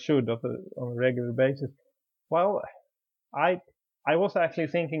 As one should on a regular basis. Well, I was actually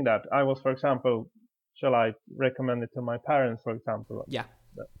thinking that. I was, for example, shall I recommend it to my parents, for example? Yeah.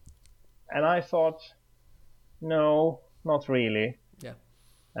 And I thought, no, not really.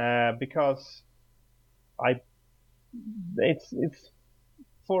 Yeah. Because it's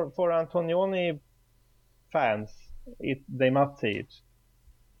for Antonioni fans, they must see it.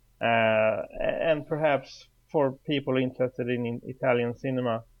 And perhaps for people interested in Italian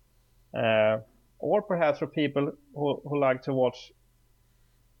cinema, or perhaps for people who like to watch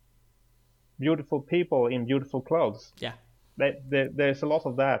beautiful people in beautiful clothes. Yeah. There's a lot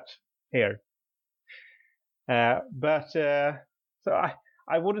of that here. So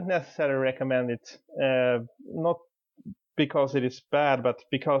I wouldn't necessarily recommend it. Not because it is bad, but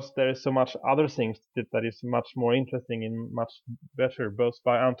because there is so much other things that is much more interesting and much better, both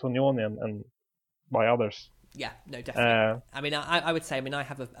by Antonioni and by others. Yeah, no, definitely. I mean, I would say, I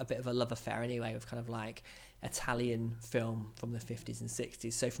have a bit of a love affair anyway with kind of like Italian film from the 50s and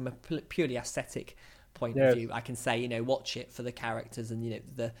 60s. So from a purely aesthetic point of view, I can say, watch it for the characters and,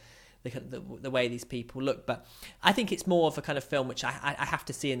 the way these people look. But I think it's more of a kind of film which I have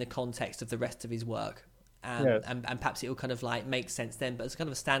to see in the context of the rest of his work. And perhaps it will kind of like make sense then. But as kind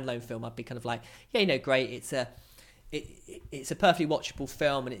of a standalone film, I'd be kind of like, great. It's a perfectly watchable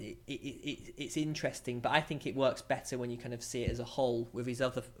film and it's interesting. But I think it works better when you kind of see it as a whole with his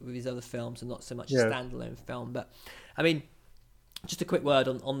other films and not so much a standalone film. But I mean, just a quick word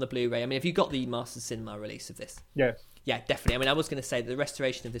on the Blu-ray. I mean, have you got the Masters Cinema release of this? Yes. Yeah, definitely. I mean, I was going to say that the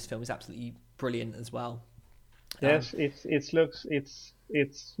restoration of this film is absolutely brilliant as well. Yes, it looks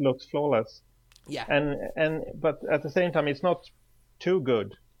flawless. Yeah. But at the same time, it's not too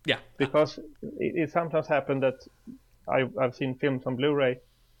good. Yeah. Because it sometimes happens that I've seen films on Blu-ray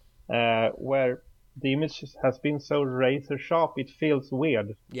where the image has been so razor sharp it feels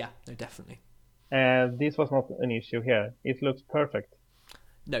weird. Yeah, no, definitely. This was not an issue here. It looks perfect.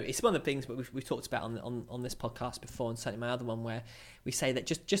 No, it's one of the things we've talked about on this podcast before, and certainly my other one, where we say that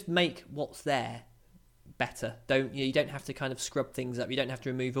just make what's there better. You don't have to kind of scrub things up. You don't have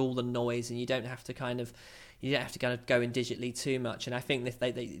to remove all the noise, and you don't have to kind of go in digitally too much. And I think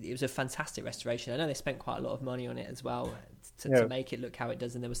it was a fantastic restoration. I know they spent quite a lot of money on it as well to make it look how it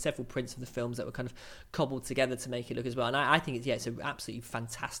does. And there were several prints of the films that were kind of cobbled together to make it look as well. And I think it's an absolutely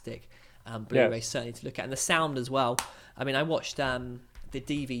fantastic Blu-ray, certainly to look at, and the sound as well. I mean, I watched the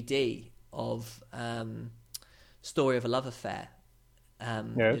DVD of Story of a Love Affair the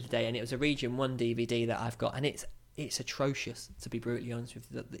other day, and it was a Region 1 DVD that I've got, and it's atrocious, to be brutally honest with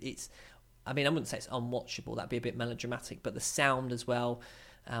you. I wouldn't say it's unwatchable, that'd be a bit melodramatic, but the sound as well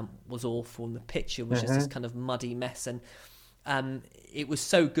was awful, and the picture was just this kind of muddy mess, and it was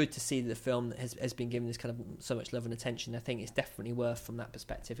so good to see that the film has been given this kind of so much love and attention. I think it's definitely worth, from that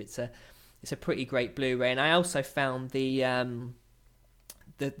perspective, it's a pretty great Blu-ray. And I also found the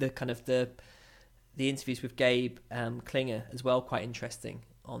interviews with Gabe Klinger as well quite interesting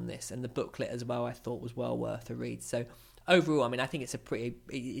on this, and the booklet as well I thought was well worth a read. So overall, I mean, I think it's a pretty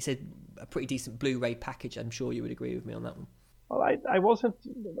decent Blu-ray package. I'm sure you would agree with me on that one. Well, I wasn't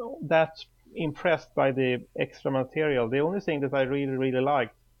that impressed by the extra material. The only thing that I really, really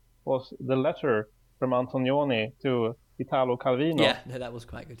liked was the letter from Antonioni to Italo Calvino. Yeah, no, that was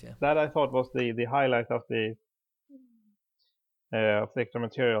quite good, yeah. That I thought was the highlight of the extra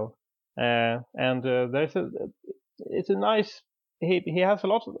material. It's a nice, he has a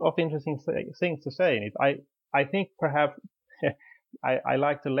lot of interesting things to say in it. I think perhaps I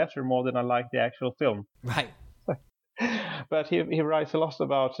like the letter more than I like the actual film. Right. But he writes a lot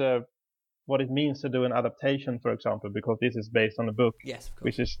about what it means to do an adaptation, for example, because this is based on a book, yes, of course,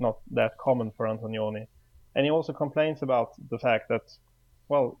 which is not that common for Antonioni. And he also complains about the fact that,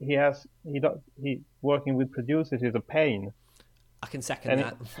 well, he working with producers is a pain. I can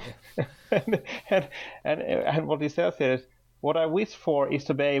second that. And what he says here is, what I wish for is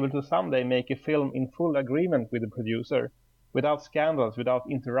to be able to someday make a film in full agreement with the producer, without scandals, without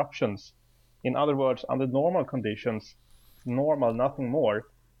interruptions. In other words, under normal conditions, normal, nothing more.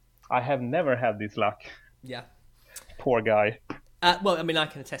 I have never had this luck. Yeah. Poor guy. Well, I mean, I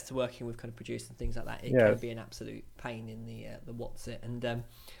can attest to working with kind of producers and things like that. It can be an absolute pain in the what's it. And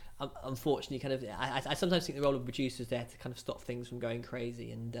unfortunately, kind of, I sometimes think the role of producers there to kind of stop things from going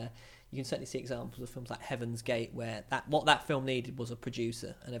crazy. And you can certainly see examples of films like Heaven's Gate, where what that film needed was a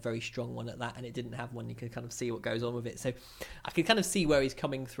producer, and a very strong one at that, and it didn't have one. You can kind of see what goes on with it. So I can kind of see where he's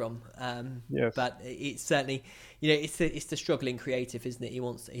coming from. But it's certainly, it's the struggling creative, isn't it? He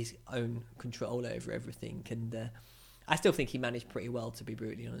wants his own control over everything, and I still think he managed pretty well, to be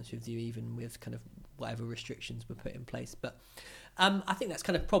brutally honest with you, even with kind of whatever restrictions were put in place. But I think that's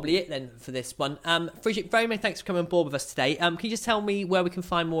kind of probably it then for this one. Fredrik, very many thanks for coming on board with us today. Can you just tell me where we can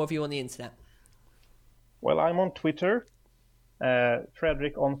find more of you on the internet? Well, I'm on Twitter,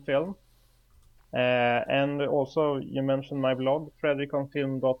 Fredrik on Film. And also, you mentioned my blog,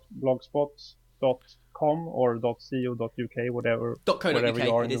 fredrikonfilm.blogspot.com or .co.uk, whatever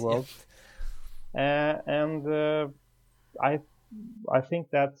you are in the world. I think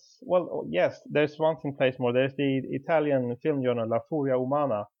that's, well, yes, there's one thing place more. There's the Italian film journal La Furia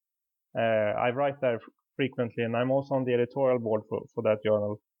Umana. I write there frequently, and I'm also on the editorial board for that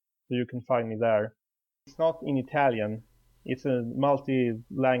journal, so you can find me there. It's not in Italian, it's a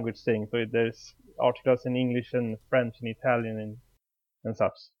multi-language thing. So there's articles in English and French and Italian and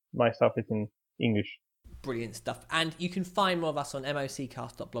such. My stuff is in English. Brilliant stuff. And you can find more of us on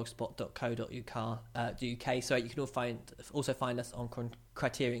moccast.blogspot.co.uk. So you can also find us on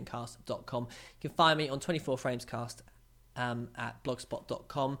criterioncast.com. You can find me on 24framescast at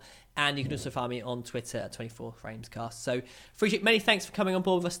blogspot.com, and you can also find me on Twitter at 24framescast. So Fredrik, many thanks for coming on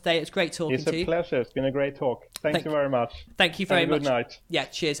board with us today. It's great talking to you. It's a pleasure. It's been a great talk. Thank you very much. Thank you very much. Good night. Yeah,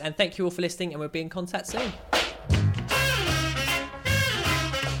 cheers. And thank you all for listening, and we'll be in contact soon.